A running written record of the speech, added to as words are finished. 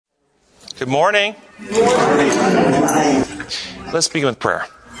Good morning. Good morning. Let's begin with prayer.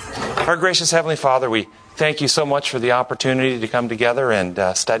 Our gracious Heavenly Father, we thank you so much for the opportunity to come together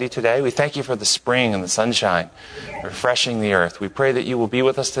and study today. We thank you for the spring and the sunshine, refreshing the earth. We pray that you will be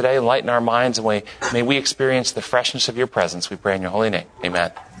with us today, enlighten our minds, and may we experience the freshness of your presence. We pray in your holy name.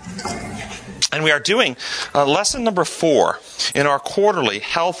 Amen. And we are doing lesson number 4 in our quarterly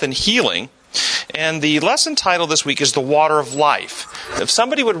Health and Healing. And the lesson title this week is The Water of Life. If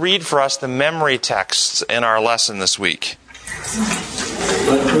somebody would read for us the memory texts in our lesson this week.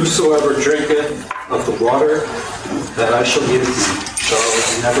 But whosoever drinketh of the water that I shall give him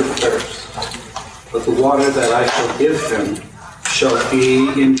shall never thirst. But the water that I shall give him shall be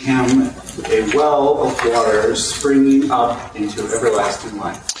in him a well of water springing up into everlasting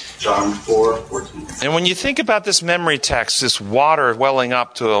life. John 4:14. And when you think about this memory text, this water welling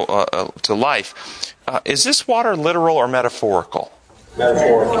up to life, is this water literal or metaphorical?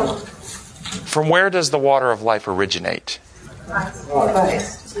 Metaphorical. From where does the water of life originate?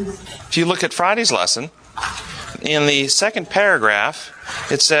 If you look at Friday's lesson, in the second paragraph,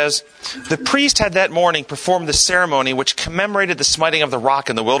 it says, the priest had that morning performed the ceremony which commemorated the smiting of the rock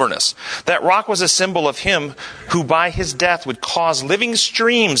in the wilderness. That rock was a symbol of him who by his death would cause living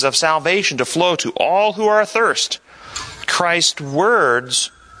streams of salvation to flow to all who are athirst. Christ's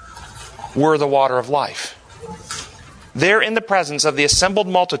words were the water of life. There in the presence of the assembled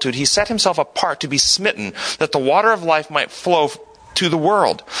multitude, he set himself apart to be smitten, that the water of life might flow to the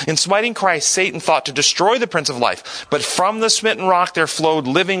world. In smiting Christ, Satan thought to destroy the Prince of Life, but from the smitten rock there flowed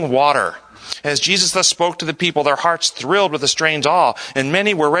living water. As Jesus thus spoke to the people, their hearts thrilled with a strange awe, and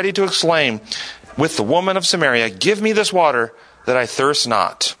many were ready to exclaim with the woman of Samaria, give me this water that I thirst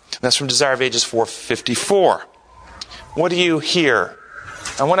not. That's from Desire of Ages 454. What do you hear?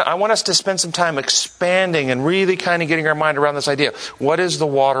 I want us to spend some time expanding and really kind of getting our mind around this idea. What is the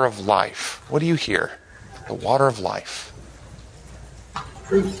water of life? What do you hear? The water of life.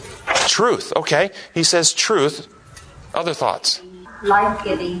 Truth. Truth, okay. He says truth. Other thoughts?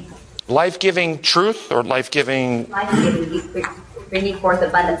 Life-giving. Life-giving truth or life-giving? Life-giving. He's bringing forth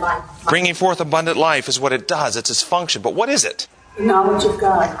abundant life. Bringing forth abundant life is what it does. It's its function. But what is it? The knowledge of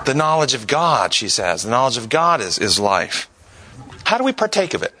God. The knowledge of God, she says. The knowledge of God is life. How do we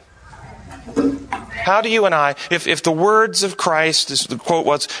partake of it? How do you and I, if the words of Christ, as the quote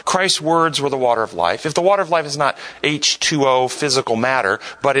was, Christ's words were the water of life. If the water of life is not H2O physical matter,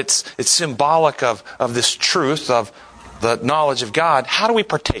 but it's symbolic of this truth, of the knowledge of God, how do we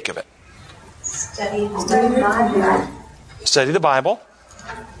partake of it? Study the Bible. Study the Bible.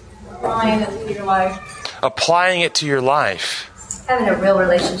 Applying it to your life. Applying it to your life. Having a real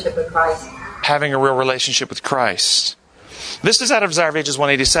relationship with Christ. Having a real relationship with Christ. This is out of Desire of Ages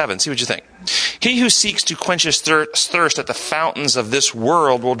 187. See what you think. He who seeks to quench his thirst at the fountains of this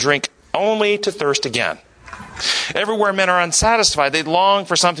world will drink only to thirst again. Everywhere men are unsatisfied, they long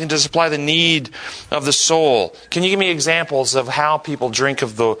for something to supply the need of the soul. Can you give me examples of how people drink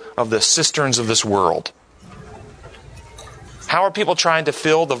of the cisterns of this world? How are people trying to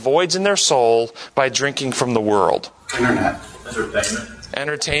fill the voids in their soul by drinking from the world? Internet.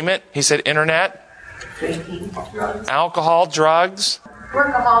 Entertainment. He said internet. Drinking. Alcohol, drugs.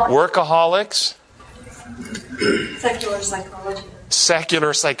 Workaholics. Secular psychology.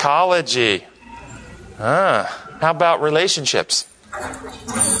 Secular psychology. How about relationships?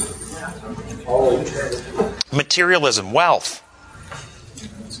 Materialism, wealth.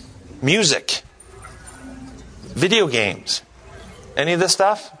 Music. Video games. Any of this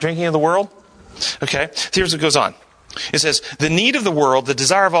stuff? Drinking of the world? Okay, here's what goes on. It says, the need of the world, the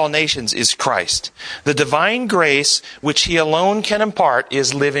desire of all nations, is Christ. The divine grace which he alone can impart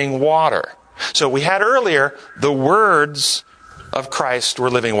is living water. So we had earlier the words of Christ were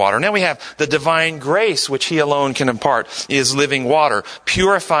living water. Now we have the divine grace which he alone can impart is living water,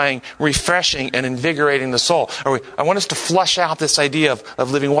 purifying, refreshing, and invigorating the soul. I want us to flush out this idea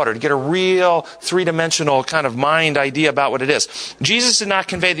of living water, to get a real three-dimensional kind of mind idea about what it is. Jesus did not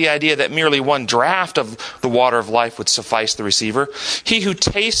convey the idea that merely one draught of the water of life would suffice the receiver. He who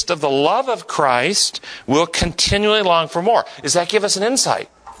tastes of the love of Christ will continually long for more. Does that give us an insight?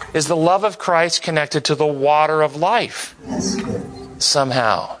 Is the love of Christ connected to the water of life?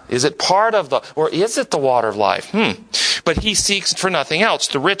 Somehow. Is it part of or is it the water of life? But he seeks for nothing else.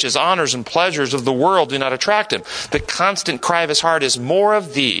 The riches, honors, and pleasures of the world do not attract him. The constant cry of his heart is more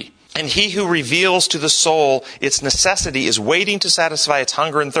of thee. And he who reveals to the soul its necessity is waiting to satisfy its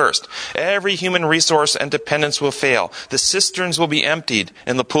hunger and thirst. Every human resource and dependence will fail. The cisterns will be emptied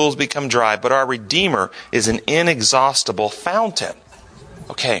and the pools become dry. But our Redeemer is an inexhaustible fountain.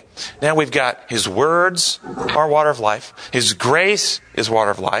 Okay, now we've got His words are water of life. His grace is water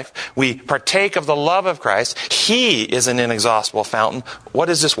of life. We partake of the love of Christ. He is an inexhaustible fountain. What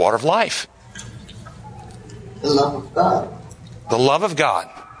is this water of life? The love of God. The love of God.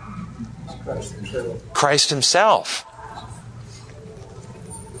 Christ Himself.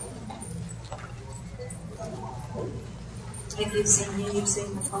 If you've seen me, you've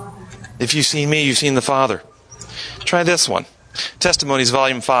seen the Father. If you've seen me, you've seen the Father. Try this one. Testimonies,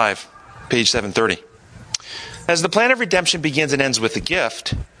 Volume 5, page 730. As the plan of redemption begins and ends with the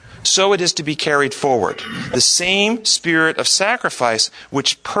gift, so it is to be carried forward. The same spirit of sacrifice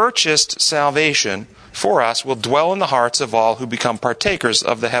which purchased salvation for us will dwell in the hearts of all who become partakers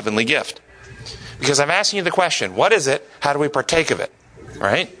of the heavenly gift. Because I'm asking you the question, what is it? How do we partake of it?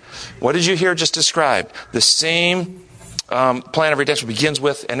 Right? What did you hear just described? The same plan of redemption begins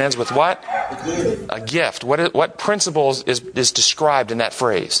with and ends with what? A gift. What principles is described in that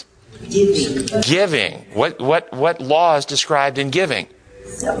phrase? Giving. What law is described in giving?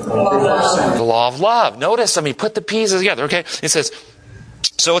 The law of love. Notice, put the pieces together, okay? It says,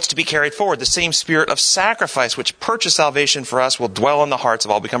 so it's to be carried forward. The same spirit of sacrifice which purchased salvation for us will dwell in the hearts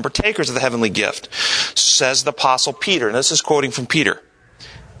of all become partakers of the heavenly gift. Says the Apostle Peter, and this is quoting from Peter.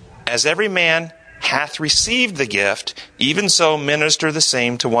 As every man hath received the gift, even so minister the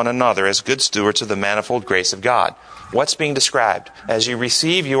same to one another as good stewards of the manifold grace of God. What's being described? As you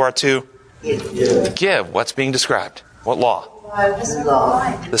receive, you are to give. What's being described? What law?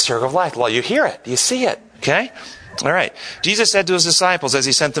 The circle of life. Law. You hear it. You see it. Okay? All right. Jesus said to His disciples as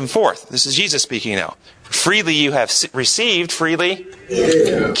He sent them forth. This is Jesus speaking now. Freely you have received, freely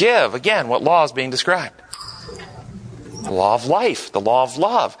give. Again, what law is being described? The law of life, the law of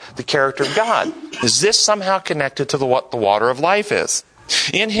love, the character of God. Is this somehow connected to what the water of life is?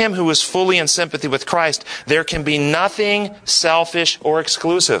 In him who is fully in sympathy with Christ, there can be nothing selfish or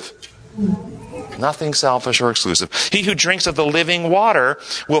exclusive. Nothing selfish or exclusive. He who drinks of the living water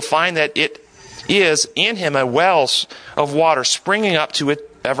will find that it is in him a well of water springing up to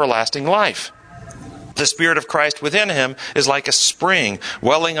everlasting life. The Spirit of Christ within him is like a spring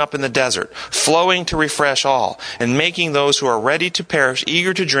welling up in the desert, flowing to refresh all, and making those who are ready to perish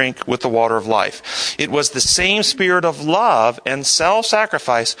eager to drink with the water of life. It was the same Spirit of love and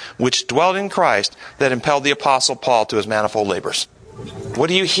self-sacrifice which dwelt in Christ that impelled the Apostle Paul to his manifold labors. What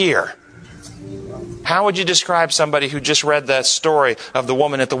do you hear? How would you describe somebody who just read that story of the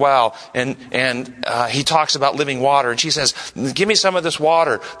woman at the well and he talks about living water and she says, give me some of this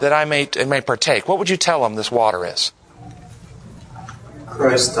water that I may partake. What would you tell him this water is?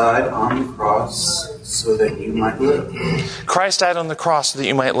 Christ died on the cross so that you might live. Christ died on the cross so that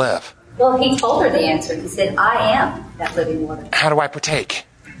you might live. Well, He told her the answer. He said, I am that living water. How do I partake?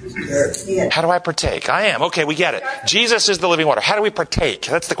 How do I partake? I am. Okay, we get it. Jesus is the living water. How do we partake?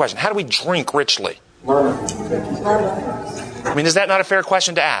 That's the question. How do we drink richly? Is that not a fair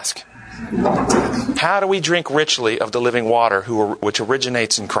question to ask? How do we drink richly of the living water which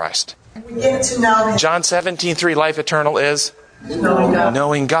originates in Christ? We get to know Him. John 17:3, life eternal is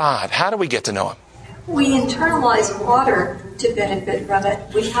knowing God. How do we get to know Him? We internalize water to benefit from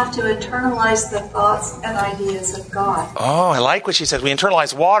it. We have to internalize the thoughts and ideas of God. Oh, I like what she says. We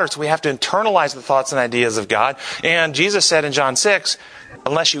internalize water, so we have to internalize the thoughts and ideas of God. And Jesus said in John 6,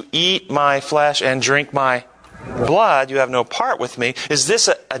 unless you eat my flesh and drink my blood, you have no part with me. Is this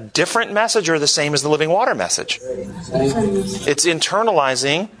a different message or the same as the living water message? It's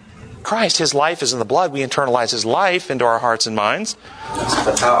internalizing Christ. His life is in the blood. We internalize His life into our hearts and minds.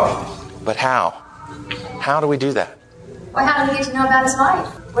 But how? But how? How do we do that? Well, how do we get to know about His life?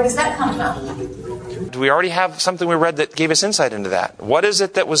 Where does that come from? Do we already have something we read that gave us insight into that? What is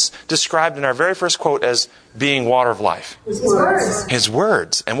it that was described in our very first quote as being water of life? His words. His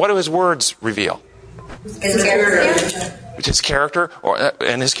words. And what do His words reveal? His character. His character,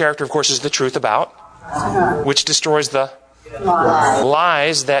 and His character, of course, is the truth about, which destroys the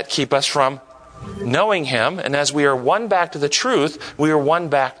lies that keep us from knowing Him. And as we are won back to the truth, we are won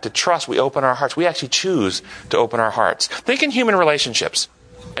back to trust. We open our hearts. We actually choose to open our hearts. Think in human relationships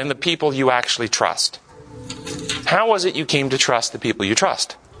and the people you actually trust. How was it you came to trust the people you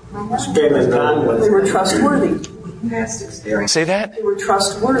trust? They were trustworthy. Past experience. Say that? They were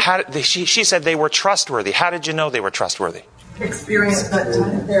trustworthy. She said they were trustworthy. How did you know they were trustworthy? Experience.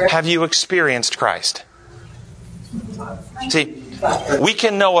 Have you experienced Christ? See, we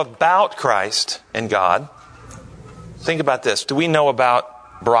can know about Christ and God. Think about this. Do we know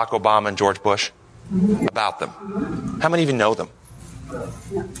about Barack Obama and George Bush? About them. How many of you know them?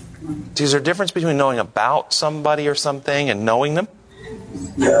 See, is there a difference between knowing about somebody or something and knowing them?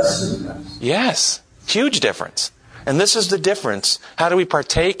 Yes. Yes. Huge difference. And this is the difference. How do we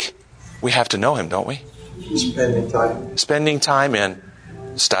partake? We have to know Him, don't we? Spending time. Spending time in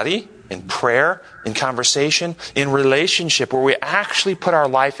study, in prayer, in conversation, in relationship, where we actually put our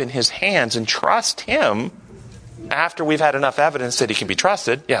life in His hands and trust Him after we've had enough evidence that He can be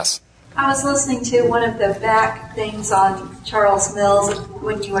trusted. Yes? I was listening to one of the back things on Charles Mills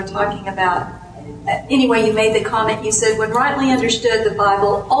when you were talking about, anyway, you made the comment, you said, when rightly understood, the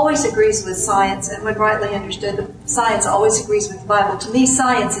Bible always agrees with science, and when rightly understood, the science always agrees with the Bible. To me,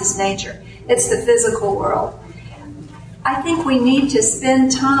 science is nature. It's the physical world. I think we need to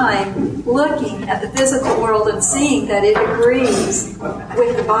spend time looking at the physical world and seeing that it agrees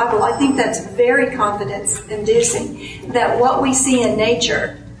with the Bible. I think that's very confidence-inducing, that what we see in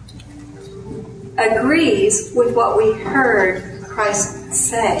nature agrees with what we heard Christ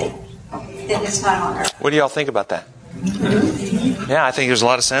say in His time on earth. What do y'all think about that? Yeah, I think there's a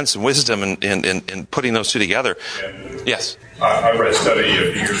lot of sense and wisdom in putting those two together. Yes? I read a study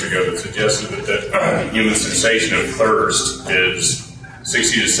a few years ago that suggested that the human sensation of thirst is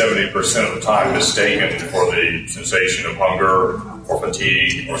 60 to 70% of the time mistaken for the sensation of hunger or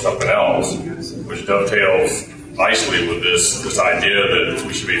fatigue or something else, which dovetails nicely with this idea that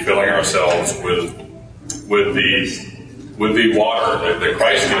we should be filling ourselves with the water that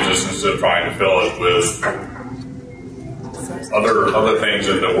Christ gives us instead of trying to fill it with other things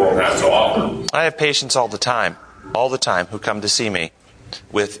that the world has to offer. I have patients all the time, who come to see me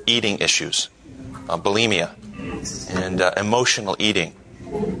with eating issues, bulimia, and emotional eating.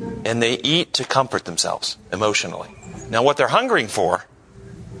 And they eat to comfort themselves emotionally. Now, what they're hungering for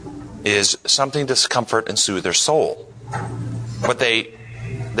is something to comfort and soothe their soul. But they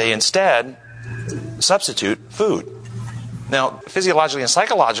instead substitute food. Now, physiologically and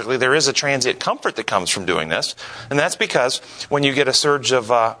psychologically, there is a transient comfort that comes from doing this. And that's because when you get a surge of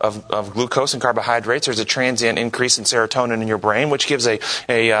glucose and carbohydrates, there's a transient increase in serotonin in your brain, which gives a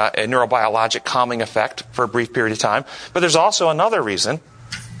neurobiologic calming effect for a brief period of time. But there's also another reason.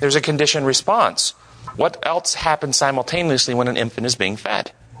 There's a conditioned response. What else happens simultaneously when an infant is being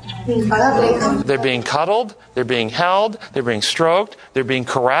fed? They're being cuddled, they're being held, they're being stroked, they're being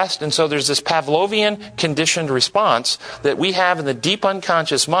caressed. And so there's this Pavlovian conditioned response that we have in the deep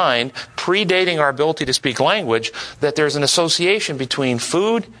unconscious mind, predating our ability to speak language, that there's an association between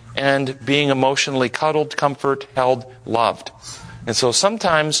food and being emotionally cuddled, comfort, held, loved. And so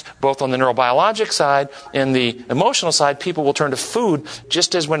sometimes, both on the neurobiologic side and the emotional side, people will turn to food,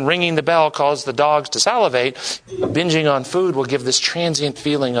 just as when ringing the bell caused the dogs to salivate, binging on food will give this transient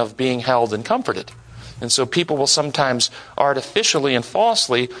feeling of being held and comforted. And so people will sometimes artificially and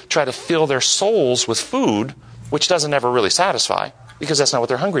falsely try to fill their souls with food, which doesn't ever really satisfy, because that's not what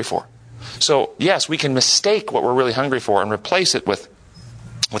they're hungry for. So, yes, we can mistake what we're really hungry for and replace it with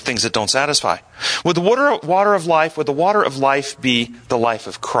things that don't satisfy. Would the water of life be the life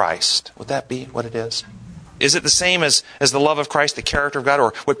of Christ? Would that be what it is? Is it the same as the love of Christ, the character of God,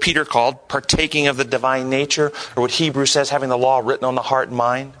 or what Peter called partaking of the divine nature, or what Hebrews says, having the law written on the heart and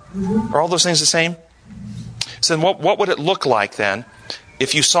mind? Are all those things the same? So then what would it look like then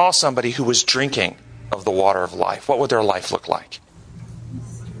if you saw somebody who was drinking of the water of life? What would their life look like?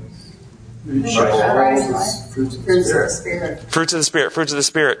 Fruits of the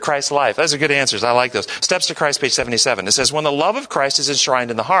Spirit, Christ's life. Those are good answers. I like those. Steps to Christ, page 77. It says, when the love of Christ is enshrined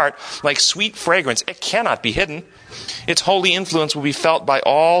in the heart, like sweet fragrance, it cannot be hidden. Its holy influence will be felt by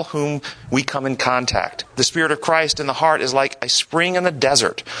all whom we come in contact. The Spirit of Christ in the heart is like a spring in the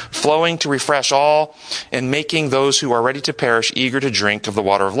desert, flowing to refresh all and making those who are ready to perish eager to drink of the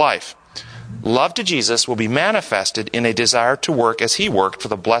water of life. Love to Jesus will be manifested in a desire to work as He worked for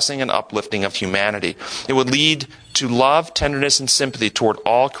the blessing and uplifting of humanity. It would lead to love, tenderness, and sympathy toward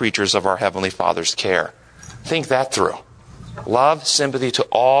all creatures of our Heavenly Father's care. Think that through. Love, sympathy to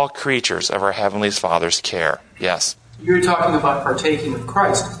all creatures of our Heavenly Father's care. Yes? You're talking about partaking of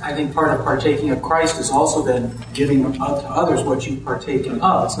Christ. I think part of partaking of Christ is also then giving to others what you partake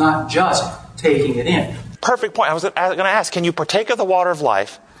of. It's not just taking it in. Perfect point. I was going to ask, can you partake of the water of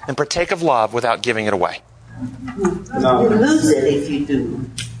life and partake of love without giving it away? No. You lose it if you do.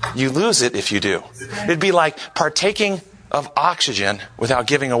 You lose it if you do. It'd be like partaking of oxygen without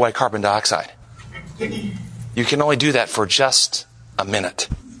giving away carbon dioxide. You can only do that for just a minute.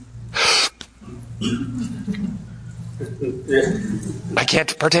 I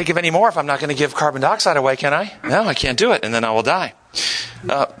can't partake of any more if I'm not going to give carbon dioxide away, can I? No, I can't do it, and then I will die.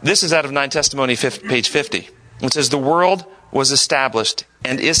 This is out of 9 Testimony, page 50. It says, the world was established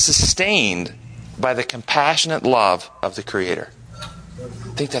and is sustained by the compassionate love of the Creator.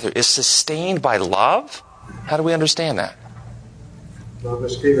 Think that there is sustained by love? How do we understand that? Love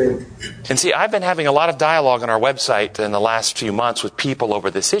is giving. And see, I've been having a lot of dialogue on our website in the last few months with people over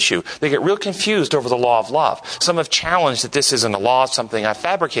this issue. They get real confused over the law of love. Some have challenged that this isn't a law, it's something I've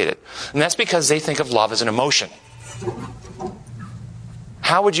fabricated. And that's because they think of love as an emotion.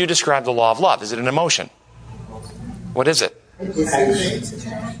 How would you describe the law of love? Is it an emotion? What is it? A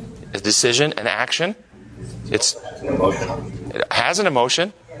decision. A decision, an action? It's An emotion. It has an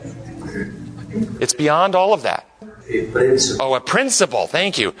emotion. It's beyond all of that. A principle. Oh, a principle.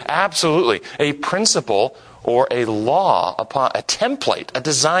 Thank you. Absolutely. A principle or a law upon a template, a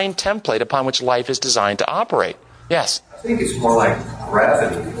design template upon which life is designed to operate. Yes. I think it's more like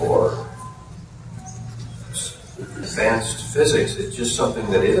gravity or advanced physics. It's just something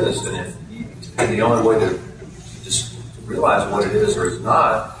that is, and the only way to just realize what it is or is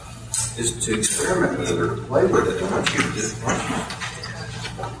not is to experiment with it or to play with it. And once you've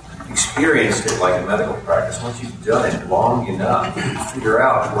experienced it like a medical practice, once you've done it long enough, you figure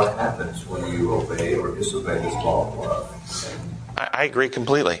out what happens when you obey or disobey this law of love. I agree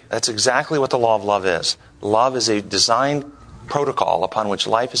completely. That's exactly what the law of love is. Love is a design protocol upon which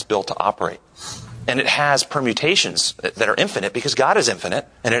life is built to operate. And it has permutations that are infinite because God is infinite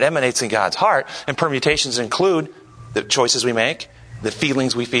and it emanates in God's heart. And permutations include the choices we make, the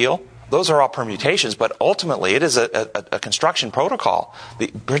feelings we feel. Those are all permutations, but ultimately it is a construction protocol. The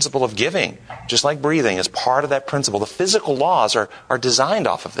principle of giving, just like breathing, is part of that principle. The physical laws are designed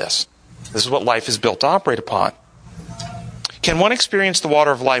off of this. This is what life is built to operate upon. Can one experience the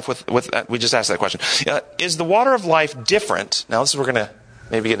water of life with we just asked that question. Is the water of life different? Now, this is we're going to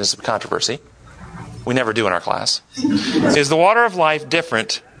maybe get into some controversy. We never do in our class. Is the water of life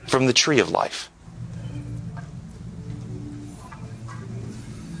different from the tree of life?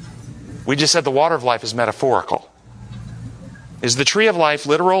 We just said the water of life is metaphorical. Is the tree of life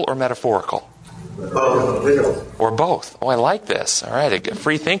literal or metaphorical? Literal. Or both? Oh, I like this. All right, a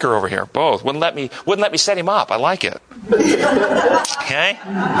free thinker over here. Both. Wouldn't let me set him up. I like it. Okay?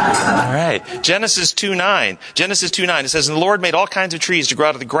 All right. Genesis 2:9. Genesis 2:9. It says, "And the Lord made all kinds of trees to grow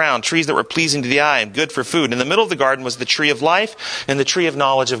out of the ground, trees that were pleasing to the eye and good for food. In the middle of the garden was the tree of life and the tree of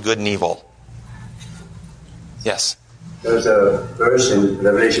knowledge of good and evil." Yes. There's a verse in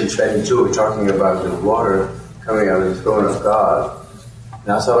Revelation 22 talking about the water coming out of the throne of God.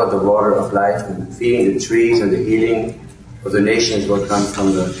 And I thought of the water of life and feeding the trees and the healing of the nations will come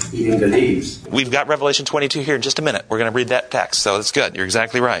from the eating the leaves. We've got Revelation 22 here in just a minute. We're going to read that text, so that's good. You're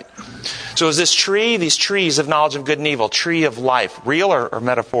exactly right. So is this tree, these trees of knowledge of good and evil, tree of life, real or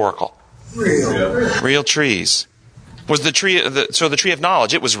metaphorical? Real. Real trees. Was the tree, so the tree of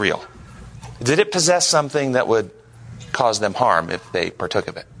knowledge, it was real. Did it possess something that would cause them harm if they partook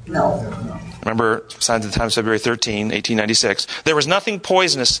of it? No. Remember, Signs of the Times, February 13, 1896. There was nothing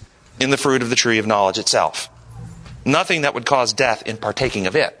poisonous in the fruit of the tree of knowledge itself. Nothing that would cause death in partaking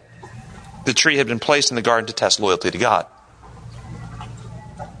of it. The tree had been placed in the garden to test loyalty to God.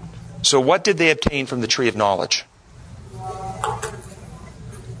 So what did they obtain from the tree of knowledge?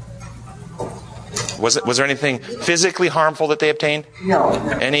 Was there anything physically harmful that they obtained? No.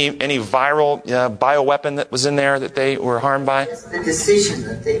 Any viral bioweapon that was in there that they were harmed by? Just the decision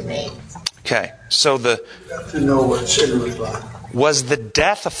that they made. Okay, so To know what sin was like. was the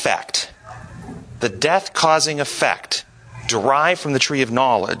death effect, the death-causing effect, derived from the tree of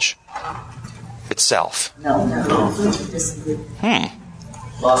knowledge itself? No.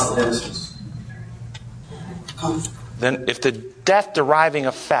 Loss of innocence. Then if the death-deriving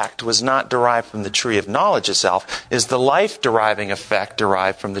effect was not derived from the tree of knowledge itself, is the life-deriving effect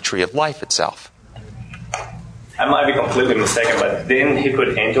derived from the tree of life itself? I might be completely mistaken, but didn't he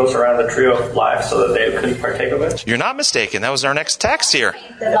put angels around the tree of life so that they couldn't partake of it? You're not mistaken. That was our next text here.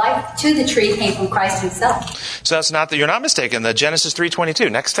 The life to the tree came from Christ himself. So that's not that you're not mistaken. The Genesis 3:22,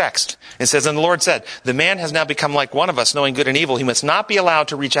 next text. It says, "And the Lord said, the man has now become like one of us, knowing good and evil. He must not be allowed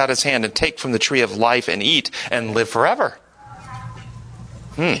to reach out his hand and take from the tree of life and eat and live forever."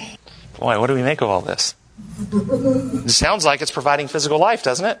 Boy, what do we make of all this? It sounds like it's providing physical life,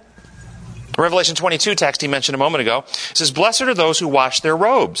 doesn't it? Revelation 22 text he mentioned a moment ago says, "Blessed are those who wash their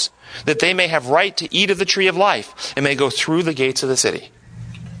robes, that they may have right to eat of the tree of life and may go through the gates of the city."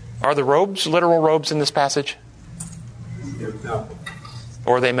 Are the robes literal robes in this passage?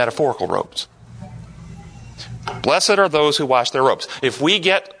 Or are they metaphorical robes? Blessed are those who wash their robes. If we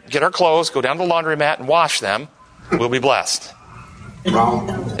get our clothes, go down to the laundromat and wash them, we'll be blessed.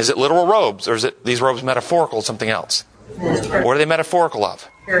 Wrong. Is it literal robes, or is it these robes metaphorical, something else? What are they metaphorical of?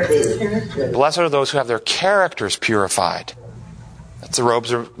 Blessed are those who have their characters purified. That's the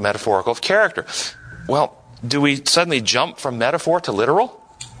robes are metaphorical of character. Well, do we suddenly jump from metaphor to literal?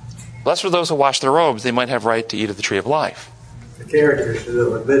 Blessed are those who wash their robes, they might have right to eat of the tree of life. The characters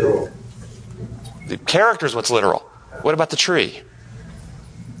are literal. The character is what's literal. What about the tree?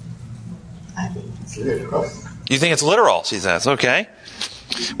 I think it's literal. You think it's literal, she says. Okay.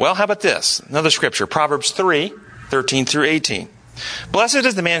 Well, how about this? Another scripture, Proverbs 3:13 through 18. Blessed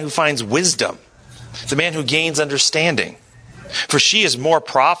is the man who finds wisdom, the man who gains understanding. For she is more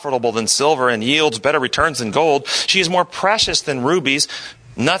profitable than silver and yields better returns than gold. She is more precious than rubies.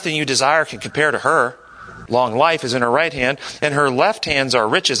 Nothing you desire can compare to her. Long life is in her right hand, and her left hands are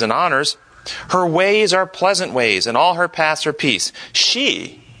riches and honors. Her ways are pleasant ways, and all her paths are peace.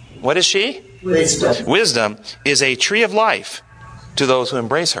 She, what is she? Wisdom. Wisdom is a tree of life to those who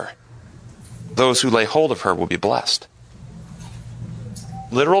embrace her. Those who lay hold of her will be blessed.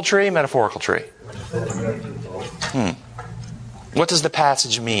 Literal tree, metaphorical tree? What does the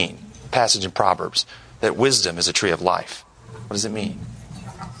passage mean? Passage in Proverbs, that wisdom is a tree of life. What does it mean?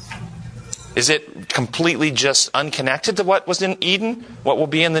 Is it completely just unconnected to what was in Eden? What will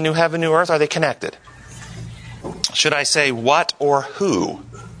be in the new heaven, new earth? Are they connected? Should I say what or who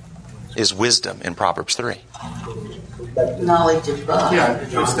is wisdom in Proverbs 3? Knowledge of God. Yeah,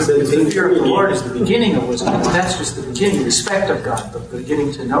 it's the fear of the Lord is the beginning of wisdom. That's just the beginning. Respect of God, the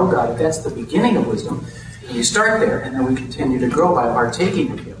beginning to know God. That's the beginning of wisdom. And you start there, and then we continue to grow by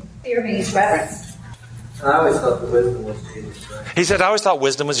partaking of Him. Fear means reverence. I always thought the wisdom was Jesus Christ. He said, I always thought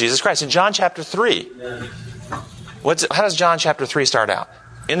wisdom was Jesus Christ. In John chapter 3, how does John chapter 3 start out?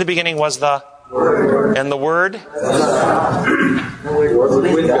 In the beginning was the Word. And the Word?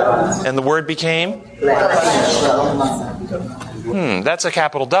 And the Word became? That's a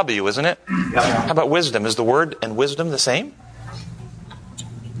capital W, isn't it? How about wisdom? Is the Word and wisdom the same?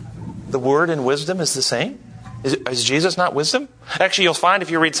 The Word and wisdom is the same? Is Jesus not wisdom? Actually, you'll find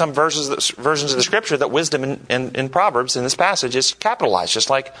if you read some versions of the Scripture that wisdom in Proverbs in this passage is capitalized, just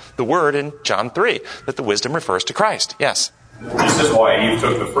like the Word in John 3, that the wisdom refers to Christ. Yes? This is why Eve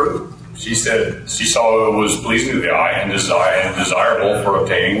took the fruit. She said she saw it was pleasing to the eye and desirable for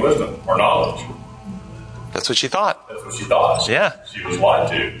obtaining wisdom or knowledge. That's what she thought. That's what she thought. Yeah. She was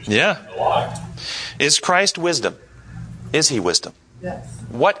lied to. Yeah. Lied. Is Christ wisdom? Is He wisdom? Yes.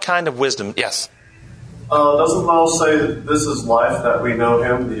 What kind of wisdom? Yes. Doesn't Paul say that this is life, that we know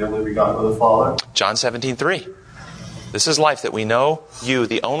Him, the only begotten of the Father? John 17:3. This is life, that we know you,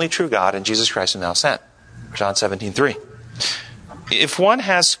 the only true God, and Jesus Christ who now sent. John 17:3. If one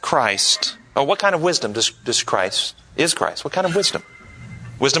has Christ, what kind of wisdom is Christ? What kind of wisdom?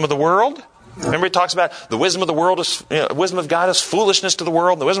 Wisdom of the world? Remember, he talks about the wisdom of the world is, wisdom of God is foolishness to the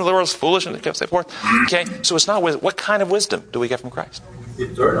world. The wisdom of the world is foolishness, and so forth. Okay, so it's not wisdom. What kind of wisdom do we get from Christ?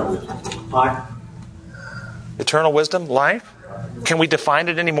 Eternal wisdom. Life. Eternal wisdom, life. Can we define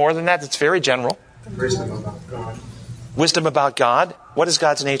it any more than that? It's very general. Wisdom about God. Wisdom about God. What is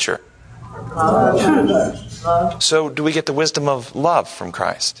God's nature? So do we get the wisdom of love from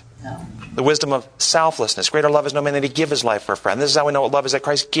Christ? No. The wisdom of selflessness. Greater love is no man that He give His life for a friend. This is how we know what love is, that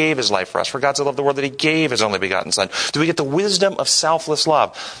Christ gave His life for us. For God so loved the world that He gave His only begotten Son. Do we get the wisdom of selfless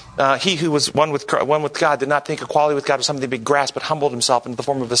love? He who was one with God did not think equality with God was something to be grasped, but humbled Himself into the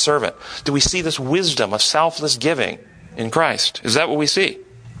form of a servant. Do we see this wisdom of selfless giving in Christ? Is that what we see?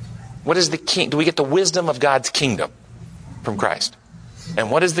 What is the king? Do we get the wisdom of God's kingdom from Christ? And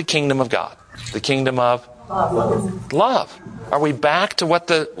what is the kingdom of God? The kingdom of love. Are we back to what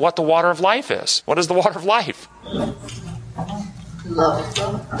the water of life is? What is the water of life?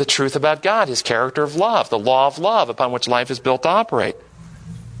 Love. The truth about God, His character of love, the law of love upon which life is built to operate.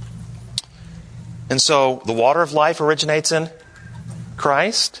 And so the water of life originates in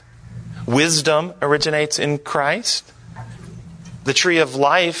Christ. Wisdom originates in Christ. The tree of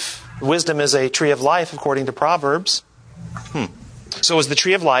life, wisdom is a tree of life according to Proverbs. So is the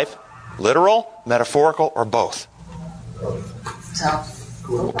tree of life literal, metaphorical, or both?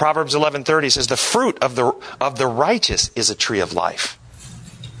 Proverbs 11:30 says, the fruit of the righteous is a tree of life.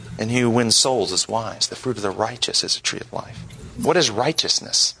 And he who wins souls is wise. The fruit of the righteous is a tree of life. What is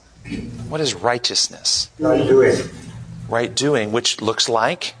righteousness? What is righteousness? Right doing. Right doing, which looks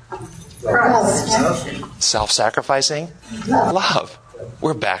like self-sacrificing love.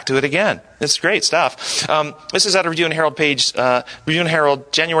 We're back to it again. It's great stuff. This is out of Review and Herald page, Review and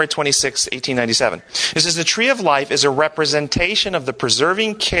Herald, January 26, 1897. It says, the tree of life is a representation of the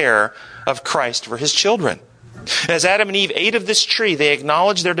preserving care of Christ for His children. As Adam and Eve ate of this tree, they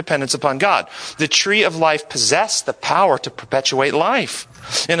acknowledged their dependence upon God. The tree of life possessed the power to perpetuate life.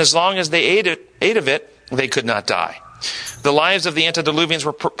 And as long as they ate of it, they could not die. The lives of the antediluvians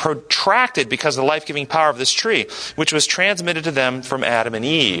were protracted because of the life-giving power of this tree, which was transmitted to them from Adam and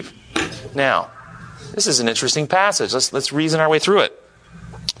Eve. Now, this is an interesting passage. Let's reason our way through it.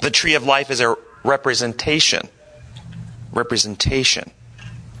 The tree of life is a representation. representation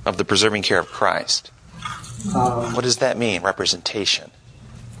of the preserving care of Christ. What does that mean, representation?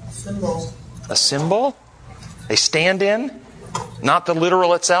 Symbol. A symbol? A stand-in? Not the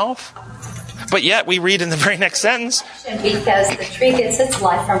literal itself? But yet we read in the very next sentence, Because the tree gets its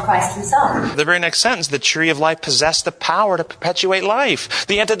life from Christ himself. the very next sentence, the tree of life possessed the power to perpetuate life.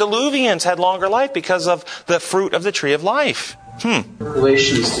 The antediluvians had longer life because of the fruit of the tree of life.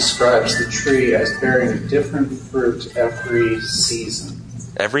 Galatians describes the tree as bearing different fruit every season.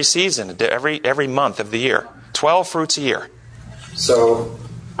 Every season, every month of the year. 12 fruits a year. So,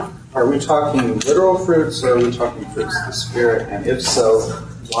 are we talking literal fruits or are we talking fruits of the Spirit? And if so,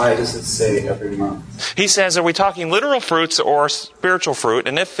 why does it say every month? He says, are we talking literal fruits or spiritual fruit?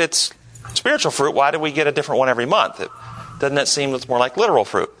 And if it's spiritual fruit, why do we get a different one every month? Doesn't that seem it's more like literal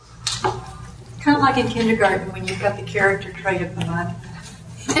fruit? Kind of like in kindergarten when you've got the character trait of the month.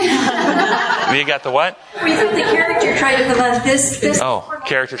 You got the what? We put the character trait of the month. This. Oh,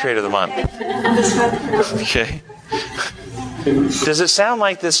 character trait of the month. This one. Okay. Does it sound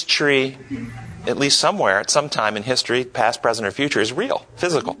like this tree, at least somewhere, at some time in history, past, present, or future, is real,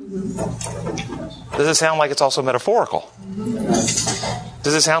 physical? Does it sound like it's also metaphorical?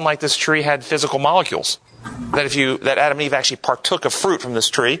 Does it sound like this tree had physical molecules? That Adam and Eve actually partook of fruit from this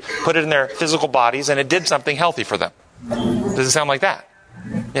tree, put it in their physical bodies, and it did something healthy for them? Does it sound like that?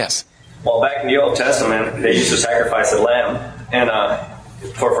 Yes. Well, back in the Old Testament, they used to sacrifice a lamb and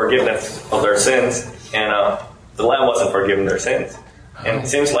for forgiveness of their sins, and the lamb wasn't forgiving their sins. And it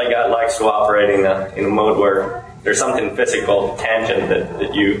seems like God likes to operate in a mode where there's something physical, tangent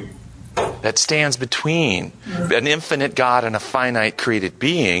that stands between an infinite God and a finite created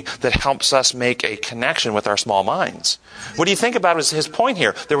being that helps us make a connection with our small minds. What do you think about his point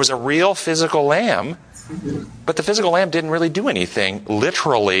here? There was a real physical lamb, but the physical lamb didn't really do anything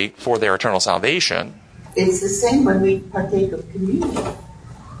literally for their eternal salvation. It's the same when we partake of communion.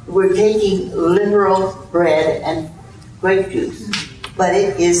 We're taking literal bread and grape juice, but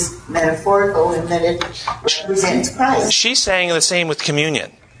it is metaphorical in that it represents Christ. She's saying the same with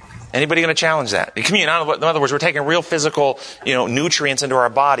communion. Anybody going to challenge that? Communion, in other words, we're taking real physical, nutrients into our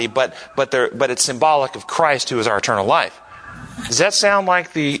body, but it's symbolic of Christ, who is our eternal life. Does that sound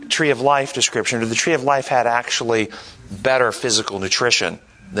like the tree of life description, or the tree of life had actually better physical nutrition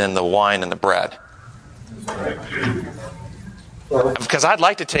than the wine and the bread? Because I'd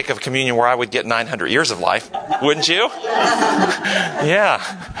like to take a communion where I would get 900 years of life. Wouldn't you? Yeah.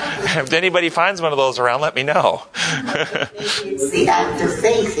 If anybody finds one of those around, let me know. It's the act of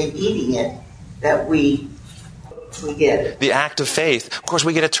faith in eating it that we get it. The act of faith. Of course,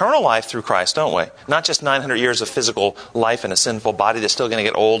 we get eternal life through Christ, don't we? Not just 900 years of physical life in a sinful body that's still going to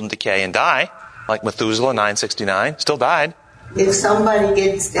get old and decay and die, like Methuselah, 969, still died. If somebody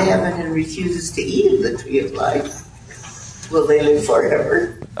gets to heaven and refuses to eat of the tree of life, will they live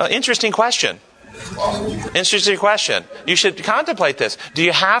forever? Interesting question. Interesting question. You should contemplate this. Do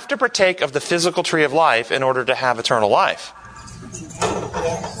you have to partake of the physical tree of life in order to have eternal life?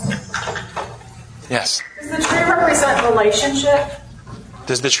 Yes. Does the tree represent relationship?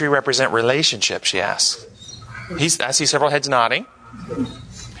 Does the tree represent relationship, she asks. I see several heads nodding.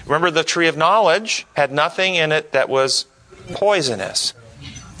 Remember, the tree of knowledge had nothing in it that was poisonous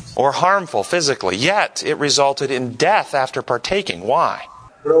or harmful physically, yet it resulted in death after partaking. Why?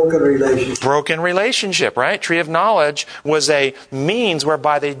 Broken relationship. Broken relationship, right? Tree of knowledge was a means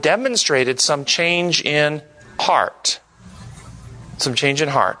whereby they demonstrated some change in heart. Some change in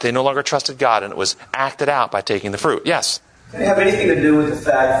heart. They no longer trusted God, and it was acted out by taking the fruit. Yes? Can it have anything to do with the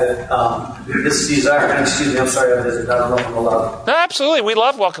fact that this desire, excuse me, I'm sorry, I visited Dr. Welcome Love. Absolutely. We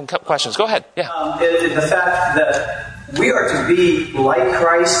love welcome questions. Go ahead. Yeah. The fact that we are to be like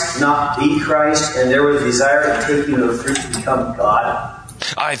Christ, not be Christ, and there was a desire of taking the fruit to become God.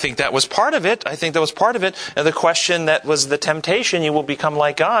 I think that was part of it. And the question that was the temptation, you will become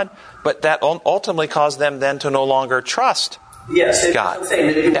like God, but that ultimately caused them then to no longer trust Yes, God. I'm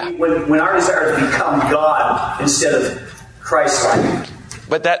saying that when our desire to become God instead of Christ-like.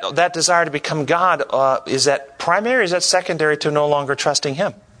 But that desire to become God, is that primary or is that secondary to no longer trusting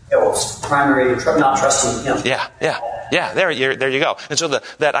Him? Yeah, well, it's primary to not trusting Him. Yeah. There you go. And so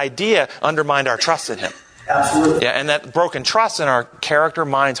that idea undermined our trust in Him. Absolutely. Yeah, and that broken trust in our character,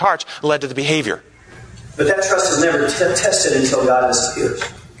 minds, hearts led to the behavior. But that trust is never tested until God disappears.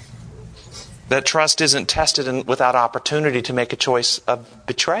 That trust isn't tested without opportunity to make a choice of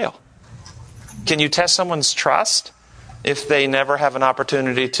betrayal. Can you test someone's trust if they never have an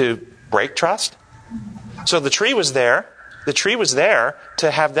opportunity to break trust? So the tree was there. The tree was there to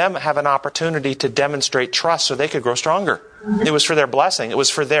have them have an opportunity to demonstrate trust so they could grow stronger. It was for their blessing. It was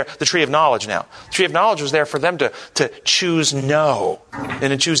for the tree of knowledge now. The tree of knowledge was there for them to choose no.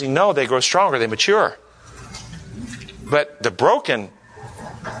 And in choosing no, they grow stronger, they mature. But the broken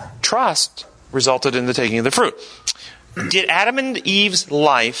trust resulted in the taking of the fruit. Did Adam and Eve's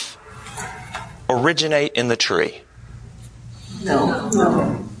life originate in the tree?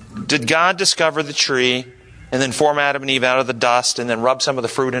 No. Did God discover the tree and then form Adam and Eve out of the dust and then rub some of the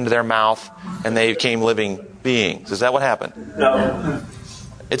fruit into their mouth and they became living beings? Is that what happened? No.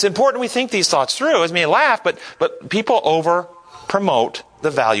 It's important we think these thoughts through. As may laugh, but people over promote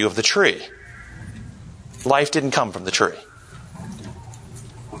the value of the tree. Life didn't come from the tree.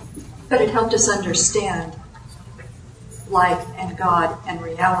 But it helped us understand life and God and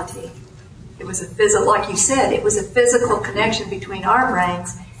reality. It was a physical, like you said, it was a physical connection between our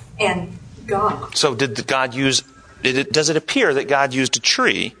brains and God. So does it appear that God used a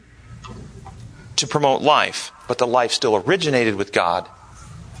tree to promote life, but the life still originated with God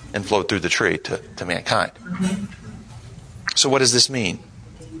and flowed through the tree to mankind? Mm-hmm. So what does this mean?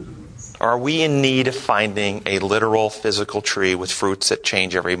 Are we in need of finding a literal physical tree with fruits that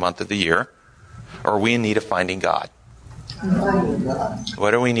change every month of the year? Or are we in need of finding God?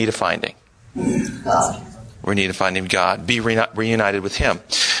 What are we in need of finding? God. We need to find Him God. Be reunited with Him.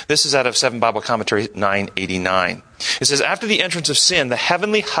 This is out of 7 Bible Commentary 989. It says, after the entrance of sin, the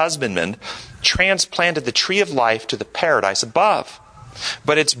heavenly husbandman transplanted the tree of life to the paradise above.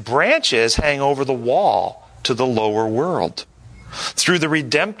 But its branches hang over the wall to the lower world. Through the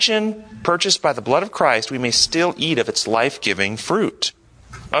redemption purchased by the blood of Christ, we may still eat of its life-giving fruit.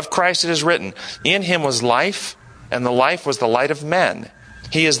 Of Christ it is written, in Him was life, and the life was the light of men.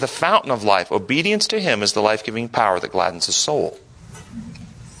 He is the fountain of life. Obedience to Him is the life-giving power that gladdens the soul.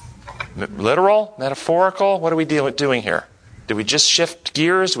 Literal? Metaphorical? What are we doing here? Did we just shift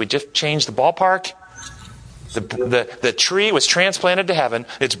gears? Did we just change the ballpark? The tree was transplanted to heaven.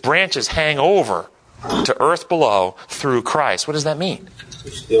 Its branches hang over to earth below through Christ. What does that mean?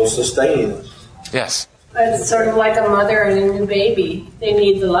 He's still sustaining us. Yes. It's sort of like a mother and a new baby. They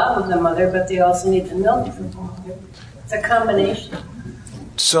need the love of the mother, but they also need the milk from the mother. It's a combination.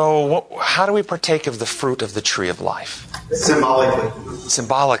 So how do we partake of the fruit of the tree of life? Symbolically.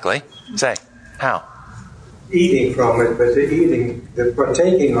 Symbolically? Say, how? Eating from it, but the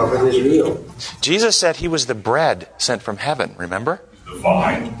partaking of it is real. Jesus said He was the bread sent from heaven, remember? The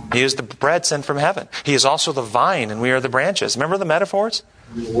vine. He is the bread sent from heaven. He is also the vine, and we are the branches. Remember the metaphors?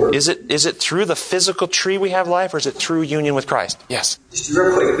 Is it through the physical tree we have life, or is it through union with Christ? Yes. Just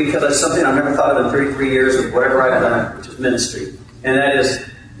real quick, because that's something I've never thought of in 33 years of whatever I've done, which is ministry. And that is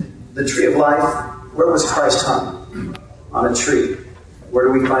the tree of life. Where was Christ hung? On a tree. Where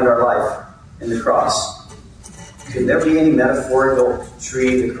do we find our life? In the cross. Could there be any metaphorical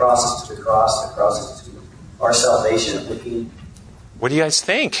tree that crosses to the cross, that crosses to our salvation? What do you guys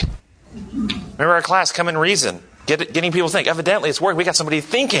think? Remember our class, Come and Reason. Getting people to think. Evidently, it's working. We got somebody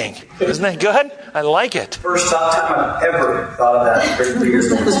thinking. Isn't that good? I like it. First time I've ever thought of that 33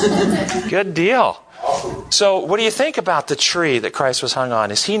 years ago. Good deal. So, what do you think about the tree that Christ was hung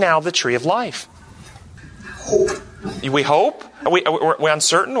on? Is He now the tree of life? Hope. We hope? Are we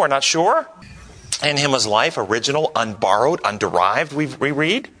uncertain? We're not sure? In Him was life, original, unborrowed, underived, we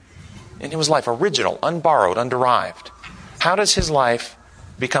read. In Him was life, original, unborrowed, underived. How does His life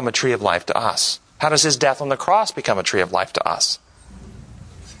become a tree of life to us? How does His death on the cross become a tree of life to us?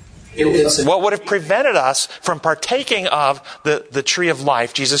 What would have prevented us from partaking of the tree of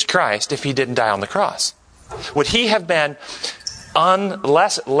life, Jesus Christ, if He didn't die on the cross? Would He have been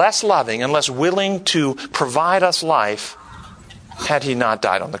less loving and less willing to provide us life had He not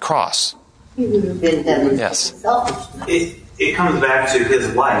died on the cross? He would have been done. Yes. It comes back to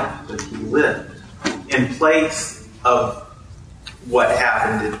His life that He lived in place of what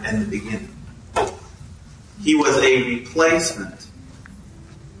happened in the beginning. He was a replacement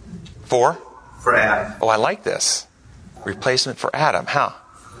for Adam. Oh, I like this. Replacement for Adam. How?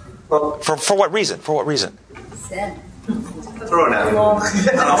 Well, for what reason? For what reason? Sin. Throw it at him.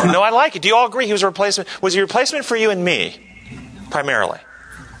 No, I like it. Do you all agree He was a replacement? Was He a replacement for you and me, primarily?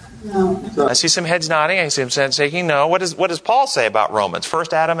 No. I see some heads nodding. I see some heads shaking. No. What does Paul say about Romans?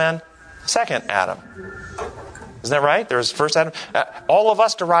 First Adam and second Adam. Isn't that right? There's first Adam. All of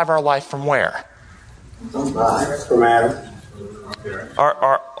us derive our life from where? From Adam.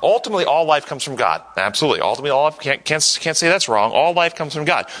 Ultimately, all life comes from God. Absolutely. Ultimately, all life, can't say that's wrong. All life comes from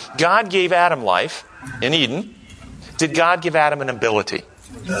God. God gave Adam life in Eden. Did God give Adam an ability?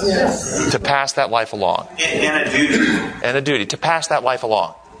 Yes. To pass that life along? And a duty. And a duty. To pass that life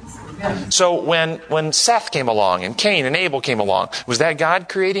along. So when Seth came along and Cain and Abel came along, was that God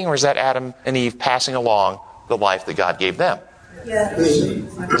creating, or is that Adam and Eve passing along the life that God gave them? Yes.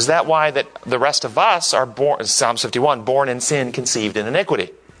 Is that why that the rest of us are born, Psalms 51, born in sin, conceived in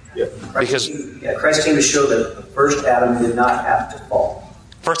iniquity? Because Christ came to show that the first Adam did not have to fall.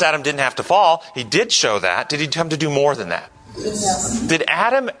 first Adam didn't have to fall. He did show that. Did he come to do more than that? Did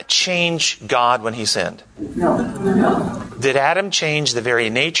Adam change God when he sinned? No. Did Adam change the very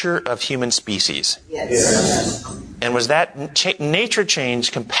nature of human species? Yes. And was that nature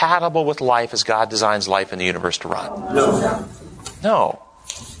change compatible with life as God designs life in the universe to run? No.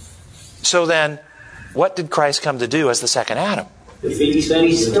 So then, what did Christ come to do as the second Adam? To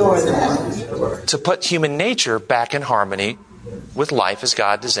put human nature back in harmony with life as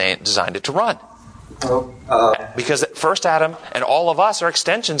God designed it to run. Because first Adam and all of us are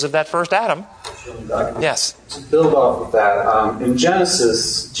extensions of that first Adam. Yes. To build off of that, in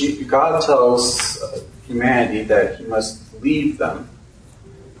Genesis, God tells humanity that he must leave them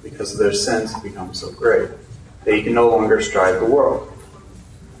because their sins have become so great that he can no longer strive the world.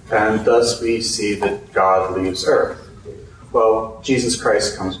 And thus we see that God leaves earth. Well, Jesus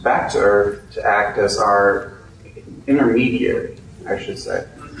Christ comes back to earth to act as our intermediary, I should say.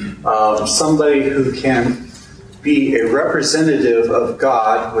 Somebody who can be a representative of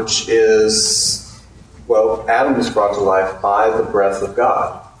God, which is, well, Adam was brought to life by the breath of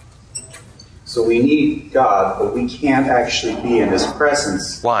God. So we need God, but we can't actually be in his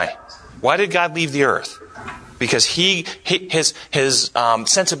presence. Why? Why did God leave the earth? Because his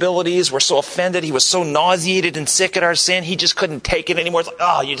sensibilities were so offended. He was so nauseated and sick at our sin. He just couldn't take it anymore. It's like,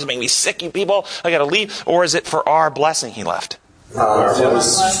 oh, you just make me sick, you people. I got to leave. Or is it for our blessing he left? It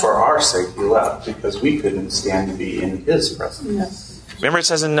was for our sake he left, because we couldn't stand to be in his presence. Yes. Remember it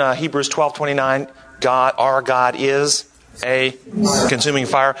says in Hebrews 12:29, our God is a consuming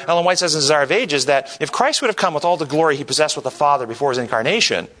fire. Ellen White says in Desire of Ages that if Christ would have come with all the glory he possessed with the Father before his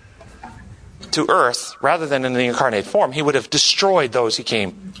incarnation to earth, rather than in the incarnate form, he would have destroyed those he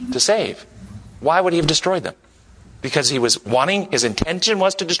came to save. Why would he have destroyed them? Because his intention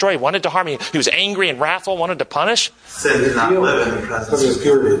was to destroy. He wanted to harm you. He was angry and wrathful, wanted to punish. Sin did not live in the presence of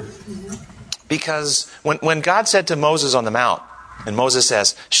God. Because when God said to Moses on the mount, and Moses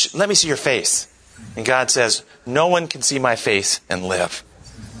says, let me see your face. And God says, no one can see my face and live.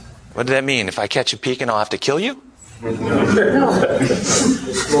 What did that mean? If I catch you peeking, I'll have to kill you?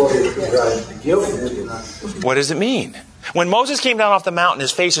 What does it mean? When Moses came down off the mountain,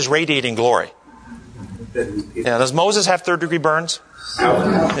 his face is radiating glory. Yeah, does Moses have third-degree burns?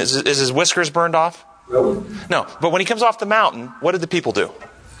 Is his whiskers burned off? No. But when he comes off the mountain, what did the people do?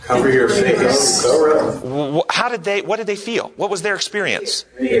 Cover your face. What did they feel? What was their experience?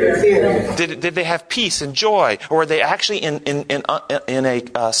 Fear. Did they have peace and joy? Or were they actually in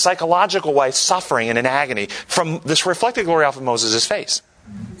a psychological way suffering and in agony from this reflected glory off of Moses' face?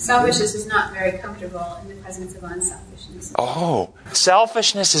 Selfishness is not very comfortable in the presence of unselfishness. Oh,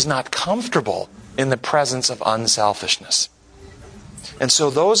 selfishness is not comfortable in the presence of unselfishness. And so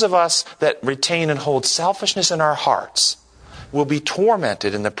those of us that retain and hold selfishness in our hearts will be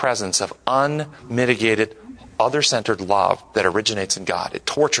tormented in the presence of unmitigated, other-centered love that originates in God. It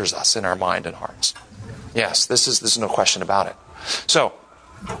tortures us in our mind and hearts. Yes, this is no question about it. So,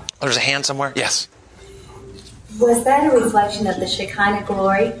 there's a hand somewhere? Yes. Was that a reflection of the Shekinah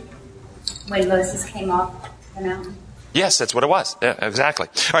glory when Moses came off the mountain? Yes, that's what it was. Yeah, exactly.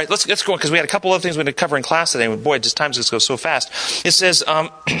 All right, let's go, because we had a couple other things we had to cover in class today. And boy, just time just goes so fast. It says,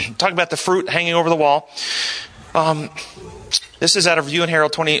 talk about the fruit hanging over the wall. This is out of Review and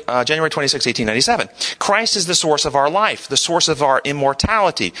Herald, January 26, 1897. Christ is the source of our life, the source of our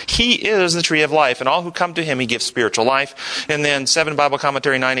immortality. He is the tree of life, and all who come to him, he gives spiritual life. And then 7 Bible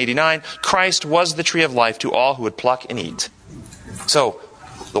Commentary 989, Christ was the tree of life to all who would pluck and eat. So,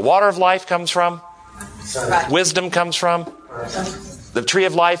 the water of life comes from, wisdom comes from, the tree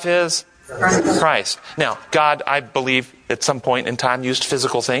of life is Christ. Now, God, I believe, at some point in time used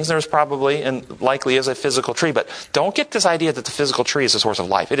physical things. There's probably and likely is a physical tree. But don't get this idea that the physical tree is the source of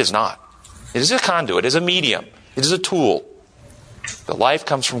life. It is not. It is a conduit. It is a medium. It is a tool. The life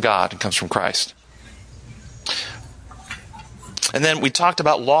comes from God and comes from Christ. And then we talked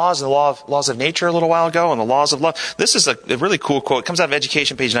about laws, the laws of nature a little while ago, and the laws of love. This is a really cool quote. It comes out of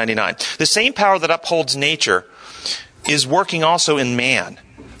Education, page 99. The same power that upholds nature is working also in man.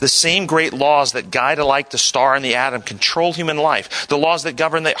 The same great laws that guide alike the star and the atom control human life. The laws that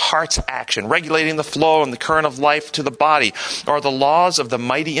govern the heart's action, regulating the flow and the current of life to the body, are the laws of the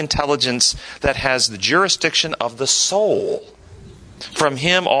mighty intelligence that has the jurisdiction of the soul. From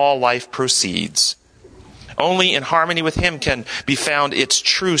him all life proceeds. Only in harmony with him can be found its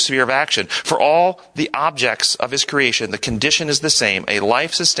true sphere of action. For all the objects of his creation, the condition is the same: a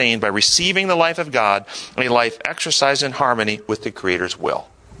life sustained by receiving the life of God, a life exercised in harmony with the Creator's will.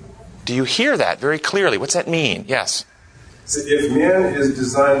 Do you hear that very clearly? What's that mean? Yes? So if man is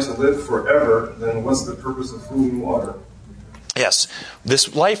designed to live forever, then what's the purpose of food and water? Yes,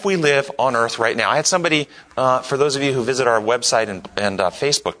 this life we live on earth right now. I had somebody, for those of you who visit our website and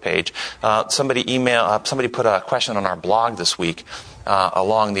Facebook page, somebody put a question on our blog this week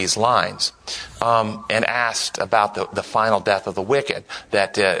along these lines, and asked about the final death of the wicked.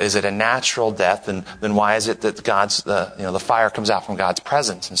 That is it a natural death, and then why is it that the fire comes out from God's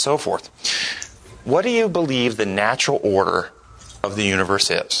presence and so forth? What do you believe the natural order of the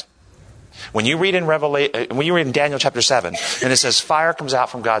universe is? When you read in Daniel chapter 7, and it says fire comes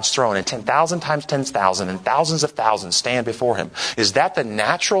out from God's throne, and 10,000 times 10,000 and thousands of thousands stand before him. Is that the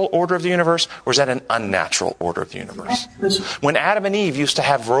natural order of the universe, or is that an unnatural order of the universe? When Adam and Eve used to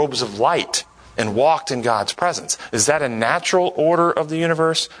have robes of light and walked in God's presence, is that a natural order of the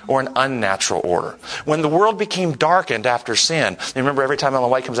universe or an unnatural order? When the world became darkened after sin, and remember every time Ellen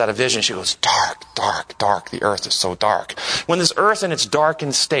White comes out of vision, she goes, dark, dark, dark, the earth is so dark. When this earth in its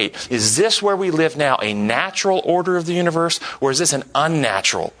darkened state, is this where we live now a natural order of the universe, or is this an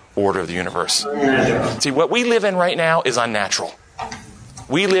unnatural order of the universe? See, what we live in right now is unnatural.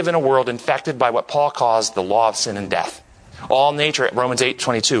 We live in a world infected by what Paul calls the law of sin and death. All nature, Romans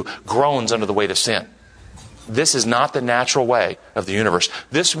 8:22, groans under the weight of sin. This is not the natural way of the universe.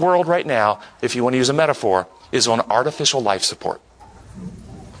 This world right now, if you want to use a metaphor, is on artificial life support.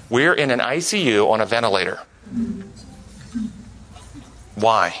 We're in an ICU on a ventilator.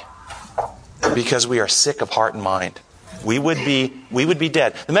 Why? Because we are sick of heart and mind. We would be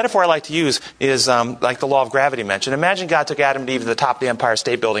dead. The metaphor I like to use is like the law of gravity mentioned. Imagine God took Adam and Eve to the top of the Empire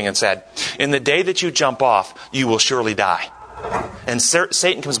State Building and said, in the day that you jump off, you will surely die. And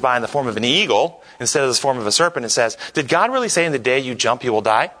Satan comes by in the form of an eagle instead of the form of a serpent and says, did God really say in the day you jump, you will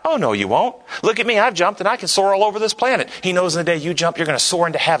die? Oh, no, you won't. Look at me, I've jumped and I can soar all over this planet. He knows in the day you jump, you're going to soar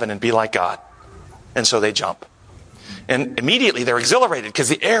into heaven and be like God. And so they jump. And immediately they're exhilarated because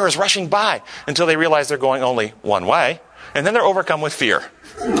the air is rushing by until they realize they're going only one way. And then they're overcome with fear.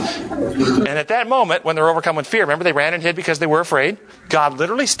 And at that moment, when they're overcome with fear, remember they ran and hid because they were afraid? God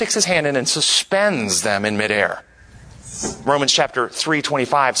literally sticks his hand in and suspends them in midair. Romans chapter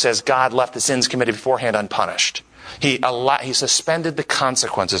 3:25 says God left the sins committed beforehand unpunished. He suspended the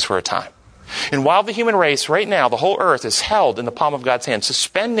consequences for a time. And while the human race right now, the whole earth is held in the palm of God's hand,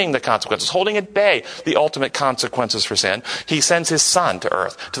 suspending the consequences, holding at bay the ultimate consequences for sin, he sends his son to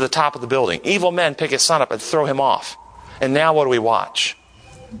earth, to the top of the building. Evil men pick his son up and throw him off. And now what do we watch?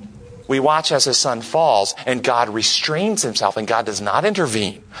 We watch as his son falls, and God restrains himself, and God does not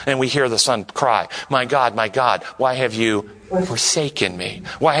intervene. And we hear the son cry, my God, why have you forsaken me?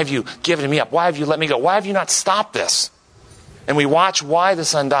 Why have you given me up? Why have you let me go? Why have you not stopped this? And we watch why the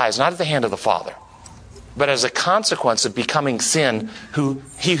son dies, not at the hand of the Father, but as a consequence of becoming sin, who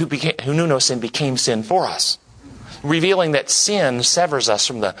knew no sin became sin for us. Revealing that sin severs us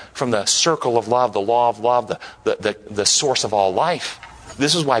from the circle of love, the law of love, the source of all life.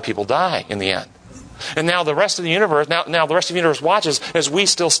 This is why people die in the end. And now the rest of the universe, now the rest of the universe watches as we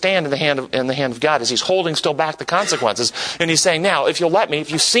still stand in the hand of God, as he's holding still back the consequences. And he's saying, now, if you'll let me, if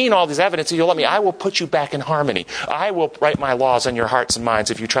you've seen all these evidence, if you'll let me, I will put you back in harmony. I will write my laws on your hearts and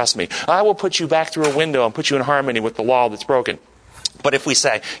minds if you trust me. I will put you back through a window and put you in harmony with the law that's broken. But if we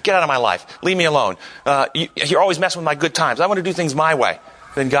say, get out of my life, leave me alone, you're always messing with my good times, I want to do things my way,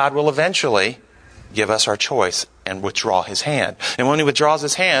 then God will eventually give us our choice and withdraw his hand. And when he withdraws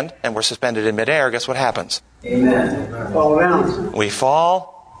his hand and we're suspended in midair, guess what happens? Amen. Fall around. We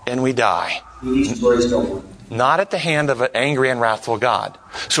fall and we die. Not at the hand of an angry and wrathful God.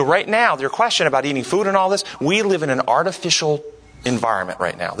 So right now, your question about eating food and all this, we live in an artificial environment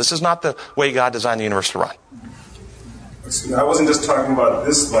right now. This is not the way God designed the universe to run. I wasn't just talking about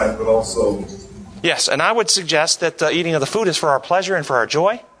this life, but also... Yes, and I would suggest that eating of the food is for our pleasure and for our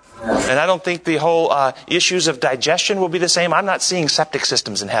joy. And I don't think the whole issues of digestion will be the same. I'm not seeing septic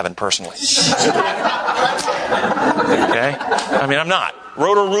systems in heaven, personally. Okay? I mean, I'm not.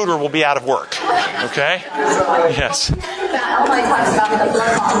 Roto-Rooter will be out of work. Okay? Yes. Almighty talks about the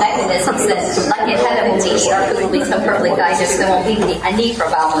blood mechanisms that, like in heaven, we'll eat our food will be so perfectly digested, there won't be a need for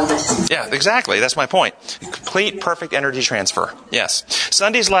bowel movement. Yeah, exactly. That's my point. Complete, perfect energy transfer. Yes.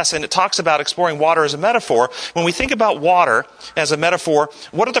 Sunday's lesson, it talks about exploring water as a metaphor. When we think about water as a metaphor,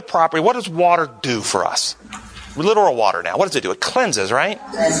 what does water do for us? Literal water now. What does it do? It cleanses, right?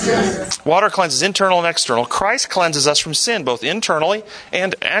 Water cleanses internal and external. Christ cleanses us from sin, both internally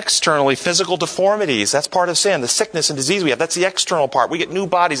and externally. Physical deformities, that's part of sin. The sickness and disease we have, that's the external part. We get new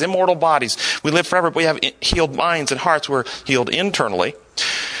bodies, immortal bodies. We live forever, but we have healed minds and hearts. We're healed internally.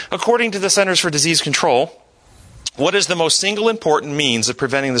 According to the Centers for Disease Control, what is the most single important means of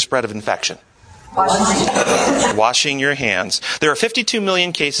preventing the spread of infection? Washing your hands. There are 52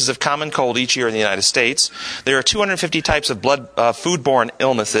 million cases of common cold each year in the United States. There are 250 types of foodborne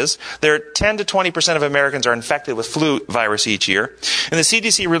illnesses. There are 10 to 20% of Americans are infected with flu virus each year. And the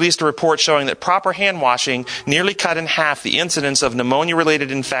CDC released a report showing that proper hand washing nearly cut in half the incidence of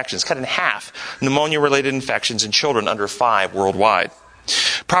pneumonia-related infections. Cut in half pneumonia-related infections in children under 5 worldwide.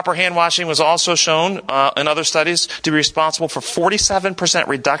 Proper hand washing was also shown in other studies to be responsible for 47%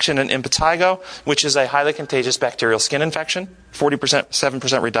 reduction in impetigo, which is a highly contagious bacterial skin infection.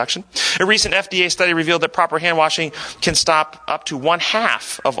 7% reduction. A recent FDA study revealed that proper hand washing can stop up to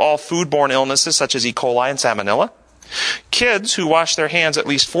 1/2 of all foodborne illnesses such as E. coli and salmonella. Kids who wash their hands at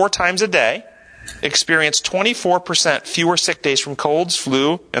least 4 times a day experience 24% fewer sick days from colds,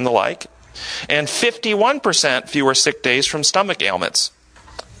 flu, and the like, and 51% fewer sick days from stomach ailments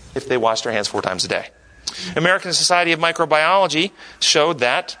if they wash their hands 4 times a day. American Society of Microbiology showed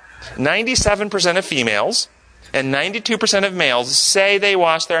that 97% of females and 92% of males say they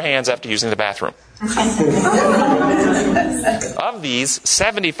wash their hands after using the bathroom. Of these,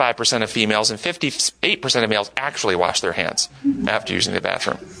 75% of females and 58% of males actually wash their hands after using the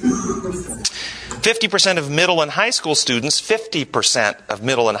bathroom. 50% of middle and high school students, 50% of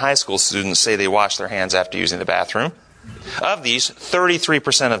middle and high school students say they wash their hands after using the bathroom. Of these,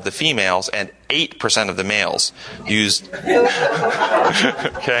 33% of the females and 8% of the males used.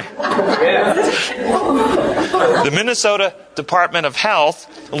 Okay. The Minnesota Department of Health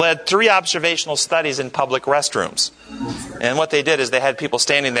led 3 observational studies in public restrooms. And what they did is they had people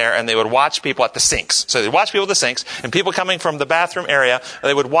standing there and they would watch people at the sinks. So they'd watch people at the sinks and people coming from the bathroom area,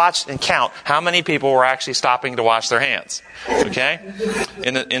 they would watch and count how many people were actually stopping to wash their hands. Okay?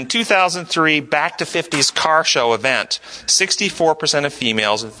 In 2003 Back to 50s car show event, 64% of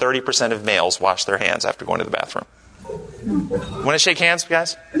females and 30% of males washed their hands after going to the bathroom. Want to shake hands,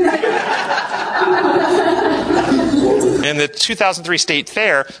 guys? In the 2003 State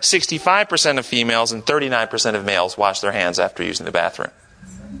Fair, 65% of females and 39% of males washed their hands after using the bathroom.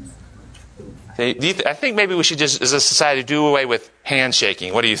 I think maybe we should just, as a society, do away with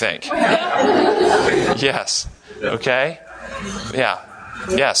handshaking. What do you think? Yes. Okay? Yeah.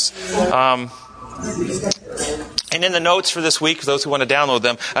 Yes. And in the notes for this week, those who want to download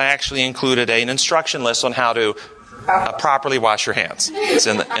them, I actually included an instruction list on how to properly wash your hands. It's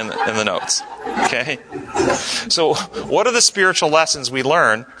in the notes. Okay? So, what are the spiritual lessons we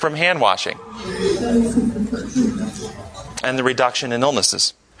learn from hand washing? And the reduction in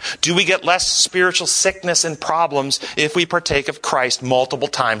illnesses. Do we get less spiritual sickness and problems if we partake of Christ multiple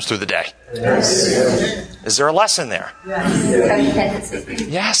times through the day? Yes. Is there a lesson there? Yes.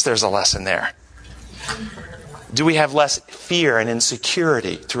 Yes, there's a lesson there. Do we have less fear and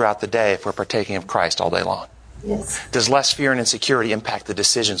insecurity throughout the day if we're partaking of Christ all day long? Yes. Does less fear and insecurity impact the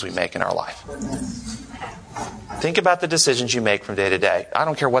decisions we make in our life? Think about the decisions you make from day to day. I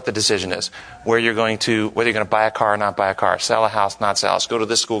don't care what the decision is. Whether you're going to buy a car or not buy a car, sell a house, not sell a house, go to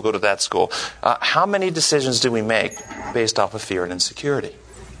this school, go to that school. How many decisions do we make based off of fear and insecurity?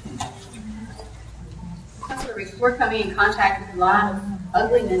 We're coming in contact with a lot of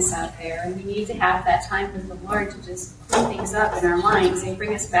ugliness out there, and we need to have that time with the Lord to just clean things up in our minds and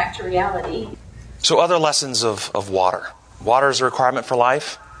bring us back to reality. So other lessons of water. Water is a requirement for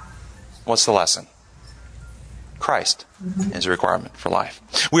life. What's the lesson? Christ is a requirement for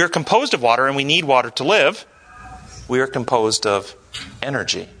life. We are composed of water and we need water to live. We are composed of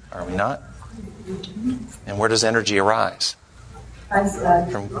energy, are we not? And where does energy arise?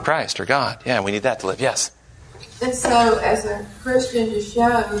 From Christ or God. Yeah, we need that to live. Yes? And so, as a Christian, to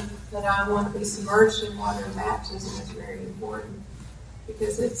show that I want to be submerged in water, baptism is very important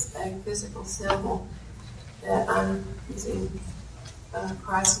because it's a physical symbol that I'm using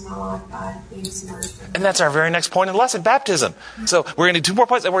Christ in my life by being submerged in. And that's our very next point in the lesson, baptism. So we're going to do 2 more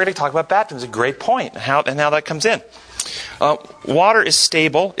points, and we're going to talk about baptism. It's a great point, and how that comes in. Water is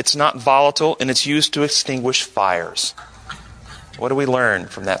stable, it's not volatile, and it's used to extinguish fires. What do we learn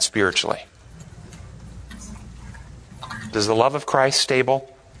from that spiritually? Is the love of Christ stable?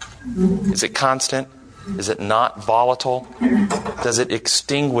 Is it constant? Is it not volatile? Does it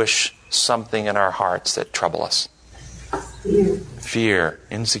extinguish something in our hearts that trouble us? Fear,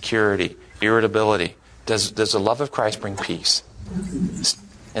 insecurity, irritability. Does the love of Christ bring peace?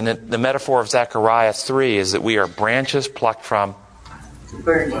 And the metaphor of Zechariah 3 is that we are branches plucked from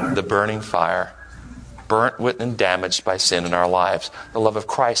the burning fire, burnt with and damaged by sin in our lives. The love of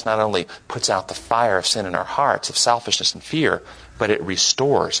Christ not only puts out the fire of sin in our hearts, of selfishness and fear, but it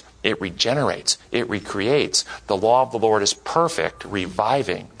restores, it regenerates, it recreates. The law of the Lord is perfect,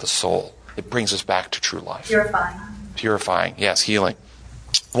 reviving the soul. It brings us back to true life. Purifying, yes, healing.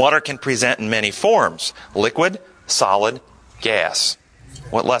 Water can present in many forms: liquid, solid, gas.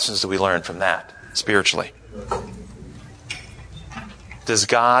 What lessons do we learn from that spiritually? Does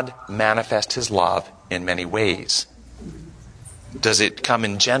God manifest His love in many ways? Does it come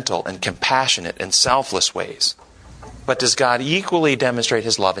in gentle and compassionate and selfless ways? But does God equally demonstrate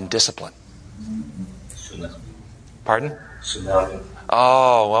His love in discipline? Pardon?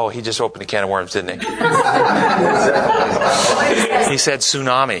 Oh, He just opened a can of worms, didn't He? He said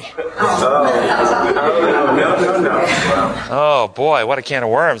tsunami. Oh, boy, what a can of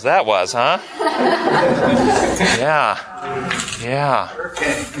worms that was, huh? Yeah.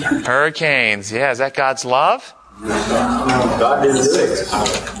 Hurricanes. Yeah, is that God's love? God didn't do it.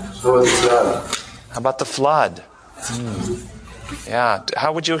 So is love. How about the flood? Yeah.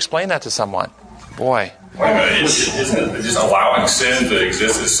 How would you explain that to someone? Boy. Wait a minute, isn't just allowing sin to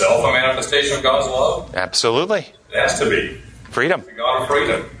exist itself a manifestation of God's love? Absolutely. It has to be. Freedom. The God of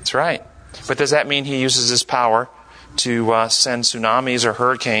freedom. That's right. But does that mean He uses His power to send tsunamis or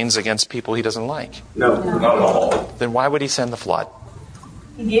hurricanes against people He doesn't like? No. Not at all. Then why would He send the flood?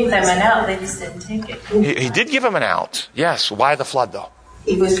 He gave them an out, they just didn't take it. He did give them an out. Yes. Why the flood, though?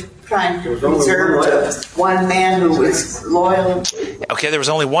 He was trying to preserve the one man who was loyal. Okay, there was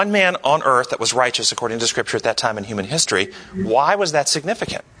only one man on earth that was righteous according to Scripture at that time in human history. Why was that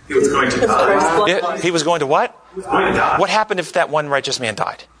significant? He was going to die. He was going to what? He was going to die. What happened if that one righteous man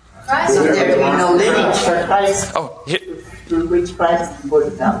died? So there would be no lineage for Christ. Oh, Through which Christ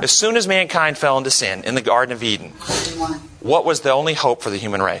would come. as soon as mankind fell into sin in the Garden of Eden, what was the only hope for the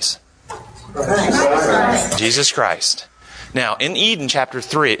human race? Jesus Christ. Now, in Eden chapter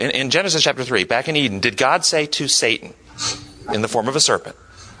 3, in Genesis chapter 3, back in Eden, did God say to Satan, in the form of a serpent,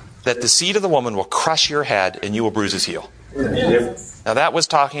 that the seed of the woman will crush your head and you will bruise his heel? Now that was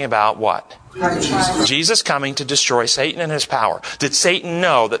talking about what? Jesus coming to destroy Satan and his power. Did Satan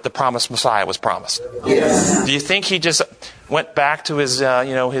know that the promised Messiah was promised? Yes. Do you think he just went back to his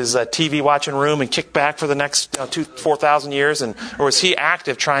TV watching room and kicked back for the next 4,000 years, or was he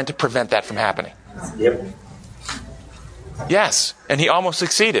active trying to prevent that from happening? Yep. Yes, and he almost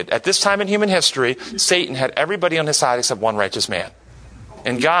succeeded. At this time in human history, Satan had everybody on his side except one righteous man.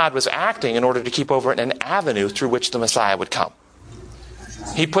 And God was acting in order to keep over an avenue through which the Messiah would come.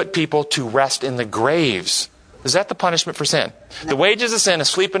 He put people to rest in the graves. Is that the punishment for sin? The wages of sin is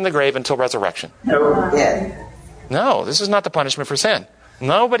sleep in the grave until resurrection. No, this is not the punishment for sin.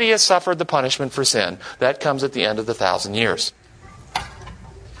 Nobody has suffered the punishment for sin. That comes at the end of the 1,000 years.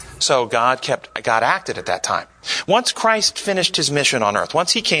 So God acted at that time. Once Christ finished His mission on earth,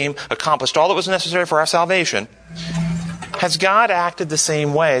 once He came, accomplished all that was necessary for our salvation, has God acted the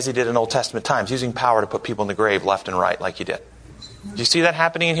same way as He did in Old Testament times, using power to put people in the grave left and right like He did? Do you see that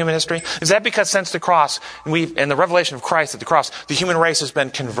happening in human history? Is that because since the cross, and the revelation of Christ at the cross, the human race has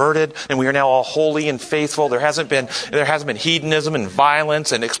been converted and we are now all holy and faithful? There hasn't been hedonism and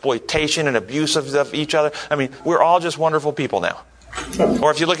violence and exploitation and abuse of each other. I mean, we're all just wonderful people now. Or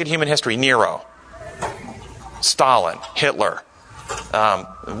if you look at human history, Nero, Stalin, Hitler,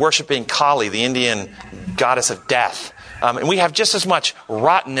 worshipping Kali, the Indian goddess of death. And we have just as much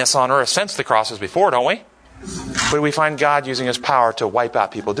rottenness on earth since the cross as before, don't we? But we find God using His power to wipe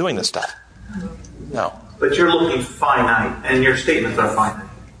out people doing this stuff. No. But you're looking finite, and your statements are finite.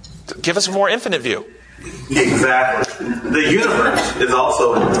 Give us a more infinite view. Exactly. The universe is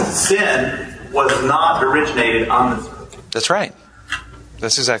also, sin was not originated on this earth. That's right.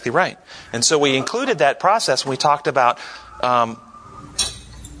 That's exactly right. And so we included that process when we talked about the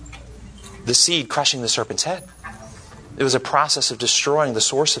seed crushing the serpent's head. It was a process of destroying the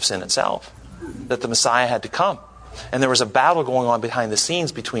source of sin itself, that the Messiah had to come. And there was a battle going on behind the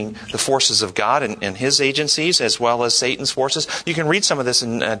scenes between the forces of God and His agencies as well as Satan's forces. You can read some of this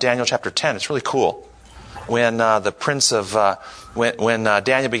in Daniel chapter 10. It's really cool. When the prince of when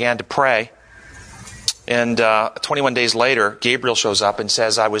Daniel began to pray, and 21 days later, Gabriel shows up and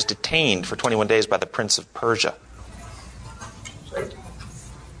says, "I was detained for 21 days by the prince of Persia."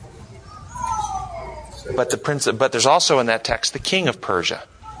 But there's also in that text the king of Persia.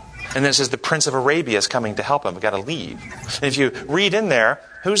 And then it says the prince of Arabia is coming to help him. We've got to leave. And if you read in there,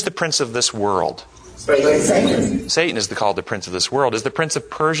 who's the prince of this world? Satan is called the prince of this world. Is the prince of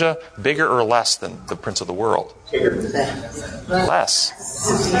Persia bigger or less than the prince of the world? Less.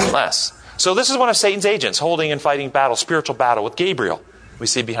 So this is one of Satan's agents holding and fighting battle, spiritual battle with Gabriel. We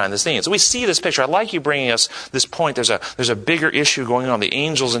see behind the scenes. So we see this picture. I like you bringing us this point. There's a bigger issue going on. The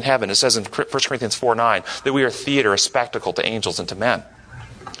angels in heaven. It says in 1 Corinthians 4:9 that we are theater, a spectacle to angels and to men.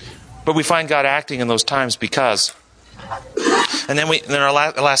 But we find God acting in those times because... And then our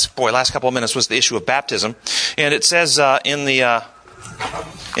last couple of minutes was the issue of baptism. And it says in the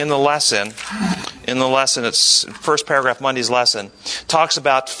lesson, it's first paragraph, Monday's lesson, talks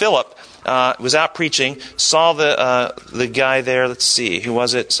about Philip was out preaching, saw the guy there, let's see, who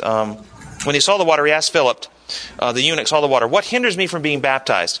was it? When he saw the water, he asked Philip, the eunuch saw the water, what hinders me from being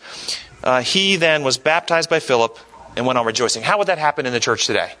baptized? He then was baptized by Philip and went on rejoicing. How would that happen in the church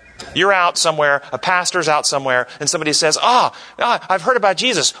today? You're out somewhere, a pastor's out somewhere, and somebody says, I've heard about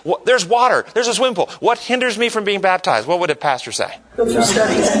Jesus. There's water. There's a swimming pool. What hinders me from being baptized? What would a pastor say?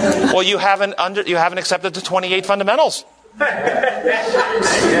 Well, you haven't accepted the 28 fundamentals.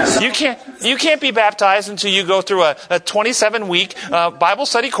 You can't be baptized until you go through a 27-week Bible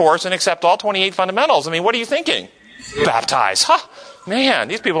study course and accept all 28 fundamentals. I mean, what are you thinking? Baptized. Man,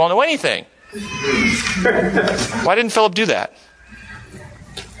 these people don't know anything. Why didn't Philip do that?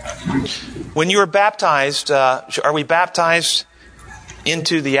 When you are baptized, are we baptized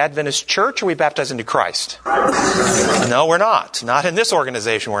into the Adventist church or are we baptized into Christ? No, we're not. Not in this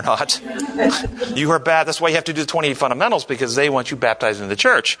organization, we're not. You are that's why you have to do the 28 fundamentals, because they want you baptized into the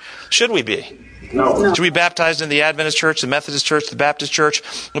church. Should we be? No. Should we be baptized in the Adventist church, the Methodist church, the Baptist church?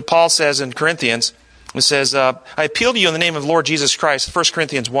 What Paul says in Corinthians, it says, I appeal to you in the name of Lord Jesus Christ, 1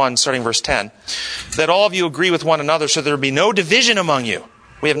 Corinthians 1, starting verse 10, that all of you agree with one another so there be no division among you.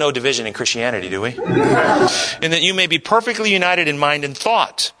 We have no division in Christianity, do we? And that you may be perfectly united in mind and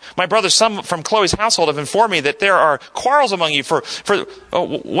thought. My brothers, some from Chloe's household have informed me that there are quarrels among you for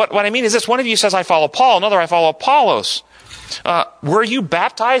what I mean is this. One of you says, I follow Paul. Another, I follow Apollos. Were you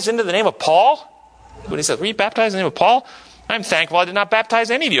baptized into the name of Paul? When he says, were you baptized in the name of Paul? I'm thankful I did not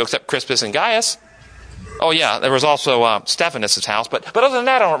baptize any of you except Crispus and Gaius. Oh yeah, there was also Stephanus' house. But other than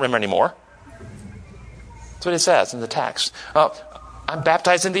that, I don't remember anymore. That's what it says in the text. I'm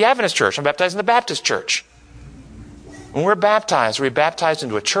baptized in the Adventist church. I'm baptized in the Baptist church. When we're baptized, are we baptized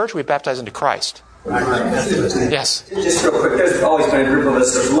into a church or are we baptized into Christ? Yes. Just real quick, there's always been a group of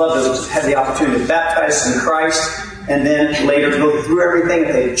us that love to have the opportunity to baptize in Christ and then later go through everything.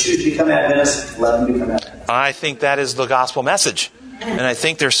 If they choose to become Adventists, let them become Adventists. I think that is the gospel message. And I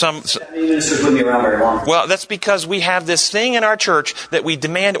think there's some... Ministers wouldn't be around very long. Well, that's because we have this thing in our church that we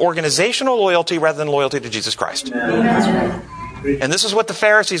demand organizational loyalty rather than loyalty to Jesus Christ. Amen. And this is what the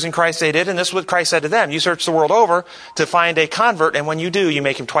Pharisees in Christ's day did, and this is what Christ said to them. You search the world over to find a convert, and when you do, you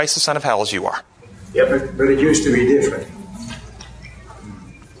make him twice the son of hell as you are. Yeah, but it used to be different.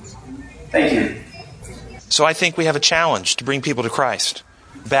 Thank you. So I think we have a challenge to bring people to Christ,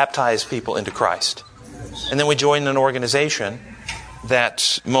 baptize people into Christ. And then we join an organization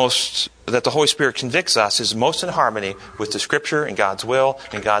that the Holy Spirit convicts us is most in harmony with the Scripture and God's will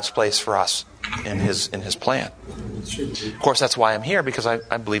and God's place for us in His plan. Of course, that's why I'm here, because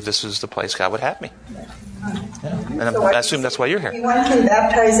I believe this is the place God would have me. Yeah. And I assume that's why you're here. Anyone can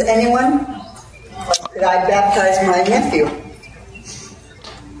baptize anyone? Could I baptize my nephew?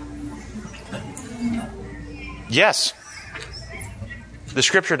 Yes. The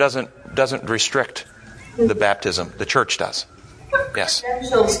Scripture doesn't restrict the baptism. The church does. Yes.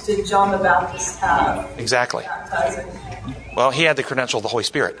 Credentials did John the Baptist have? Exactly. Well, he had the credential of the Holy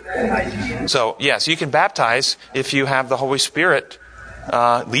Spirit. So, yes, you can baptize if you have the Holy Spirit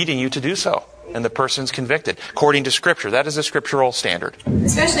leading you to do so. And the person's convicted, according to Scripture. That is a scriptural standard.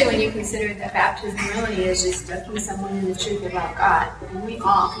 Especially when you consider that baptism really is just ducking someone in the truth about God. And we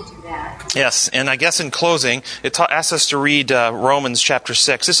all could do that. Yes, and I guess in closing, it asks us to read Romans chapter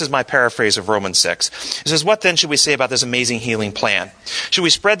 6. This is my paraphrase of Romans 6. It says, what then should we say about this amazing healing plan? Should we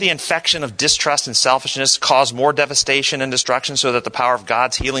spread the infection of distrust and selfishness, cause more devastation and destruction so that the power of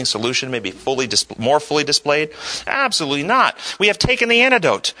God's healing solution may be more fully displayed? Absolutely not. We have taken the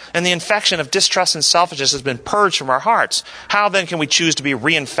antidote, and the infection of distrust and selfishness has been purged from our hearts. How then can we choose to be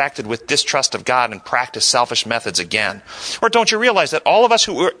reinfected with distrust of God and practice selfish methods again? Or don't you realize that all of us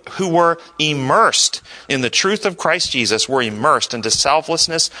who were immersed in the truth of Christ Jesus were immersed into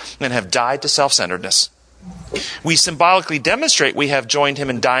selflessness and have died to self-centeredness? We symbolically demonstrate we have joined him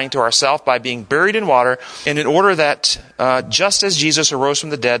in dying to ourselves by being buried in water, and in order that just as Jesus arose from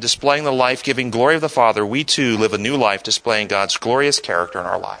the dead, displaying the life-giving glory of the Father, we too live a new life displaying God's glorious character in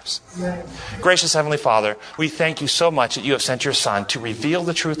our lives. Right. Gracious Heavenly Father, we thank you so much that you have sent your Son to reveal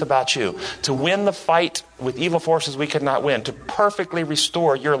the truth about you, to win the fight with evil forces we could not win, to perfectly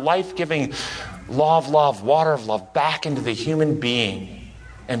restore your life-giving law of love, water of love back into the human being,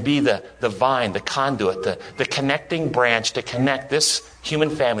 and be the vine, the conduit, the connecting branch to connect this human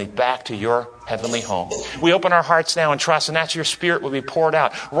family back to your heavenly home. We open our hearts now and trust, and that's your Spirit will be poured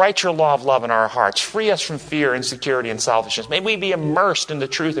out. Write your law of love in our hearts. Free us from fear, insecurity, and selfishness. May we be immersed in the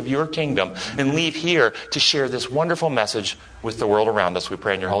truth of your kingdom and leave here to share this wonderful message with the world around us. We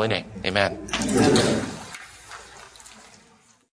pray in your holy name. Amen.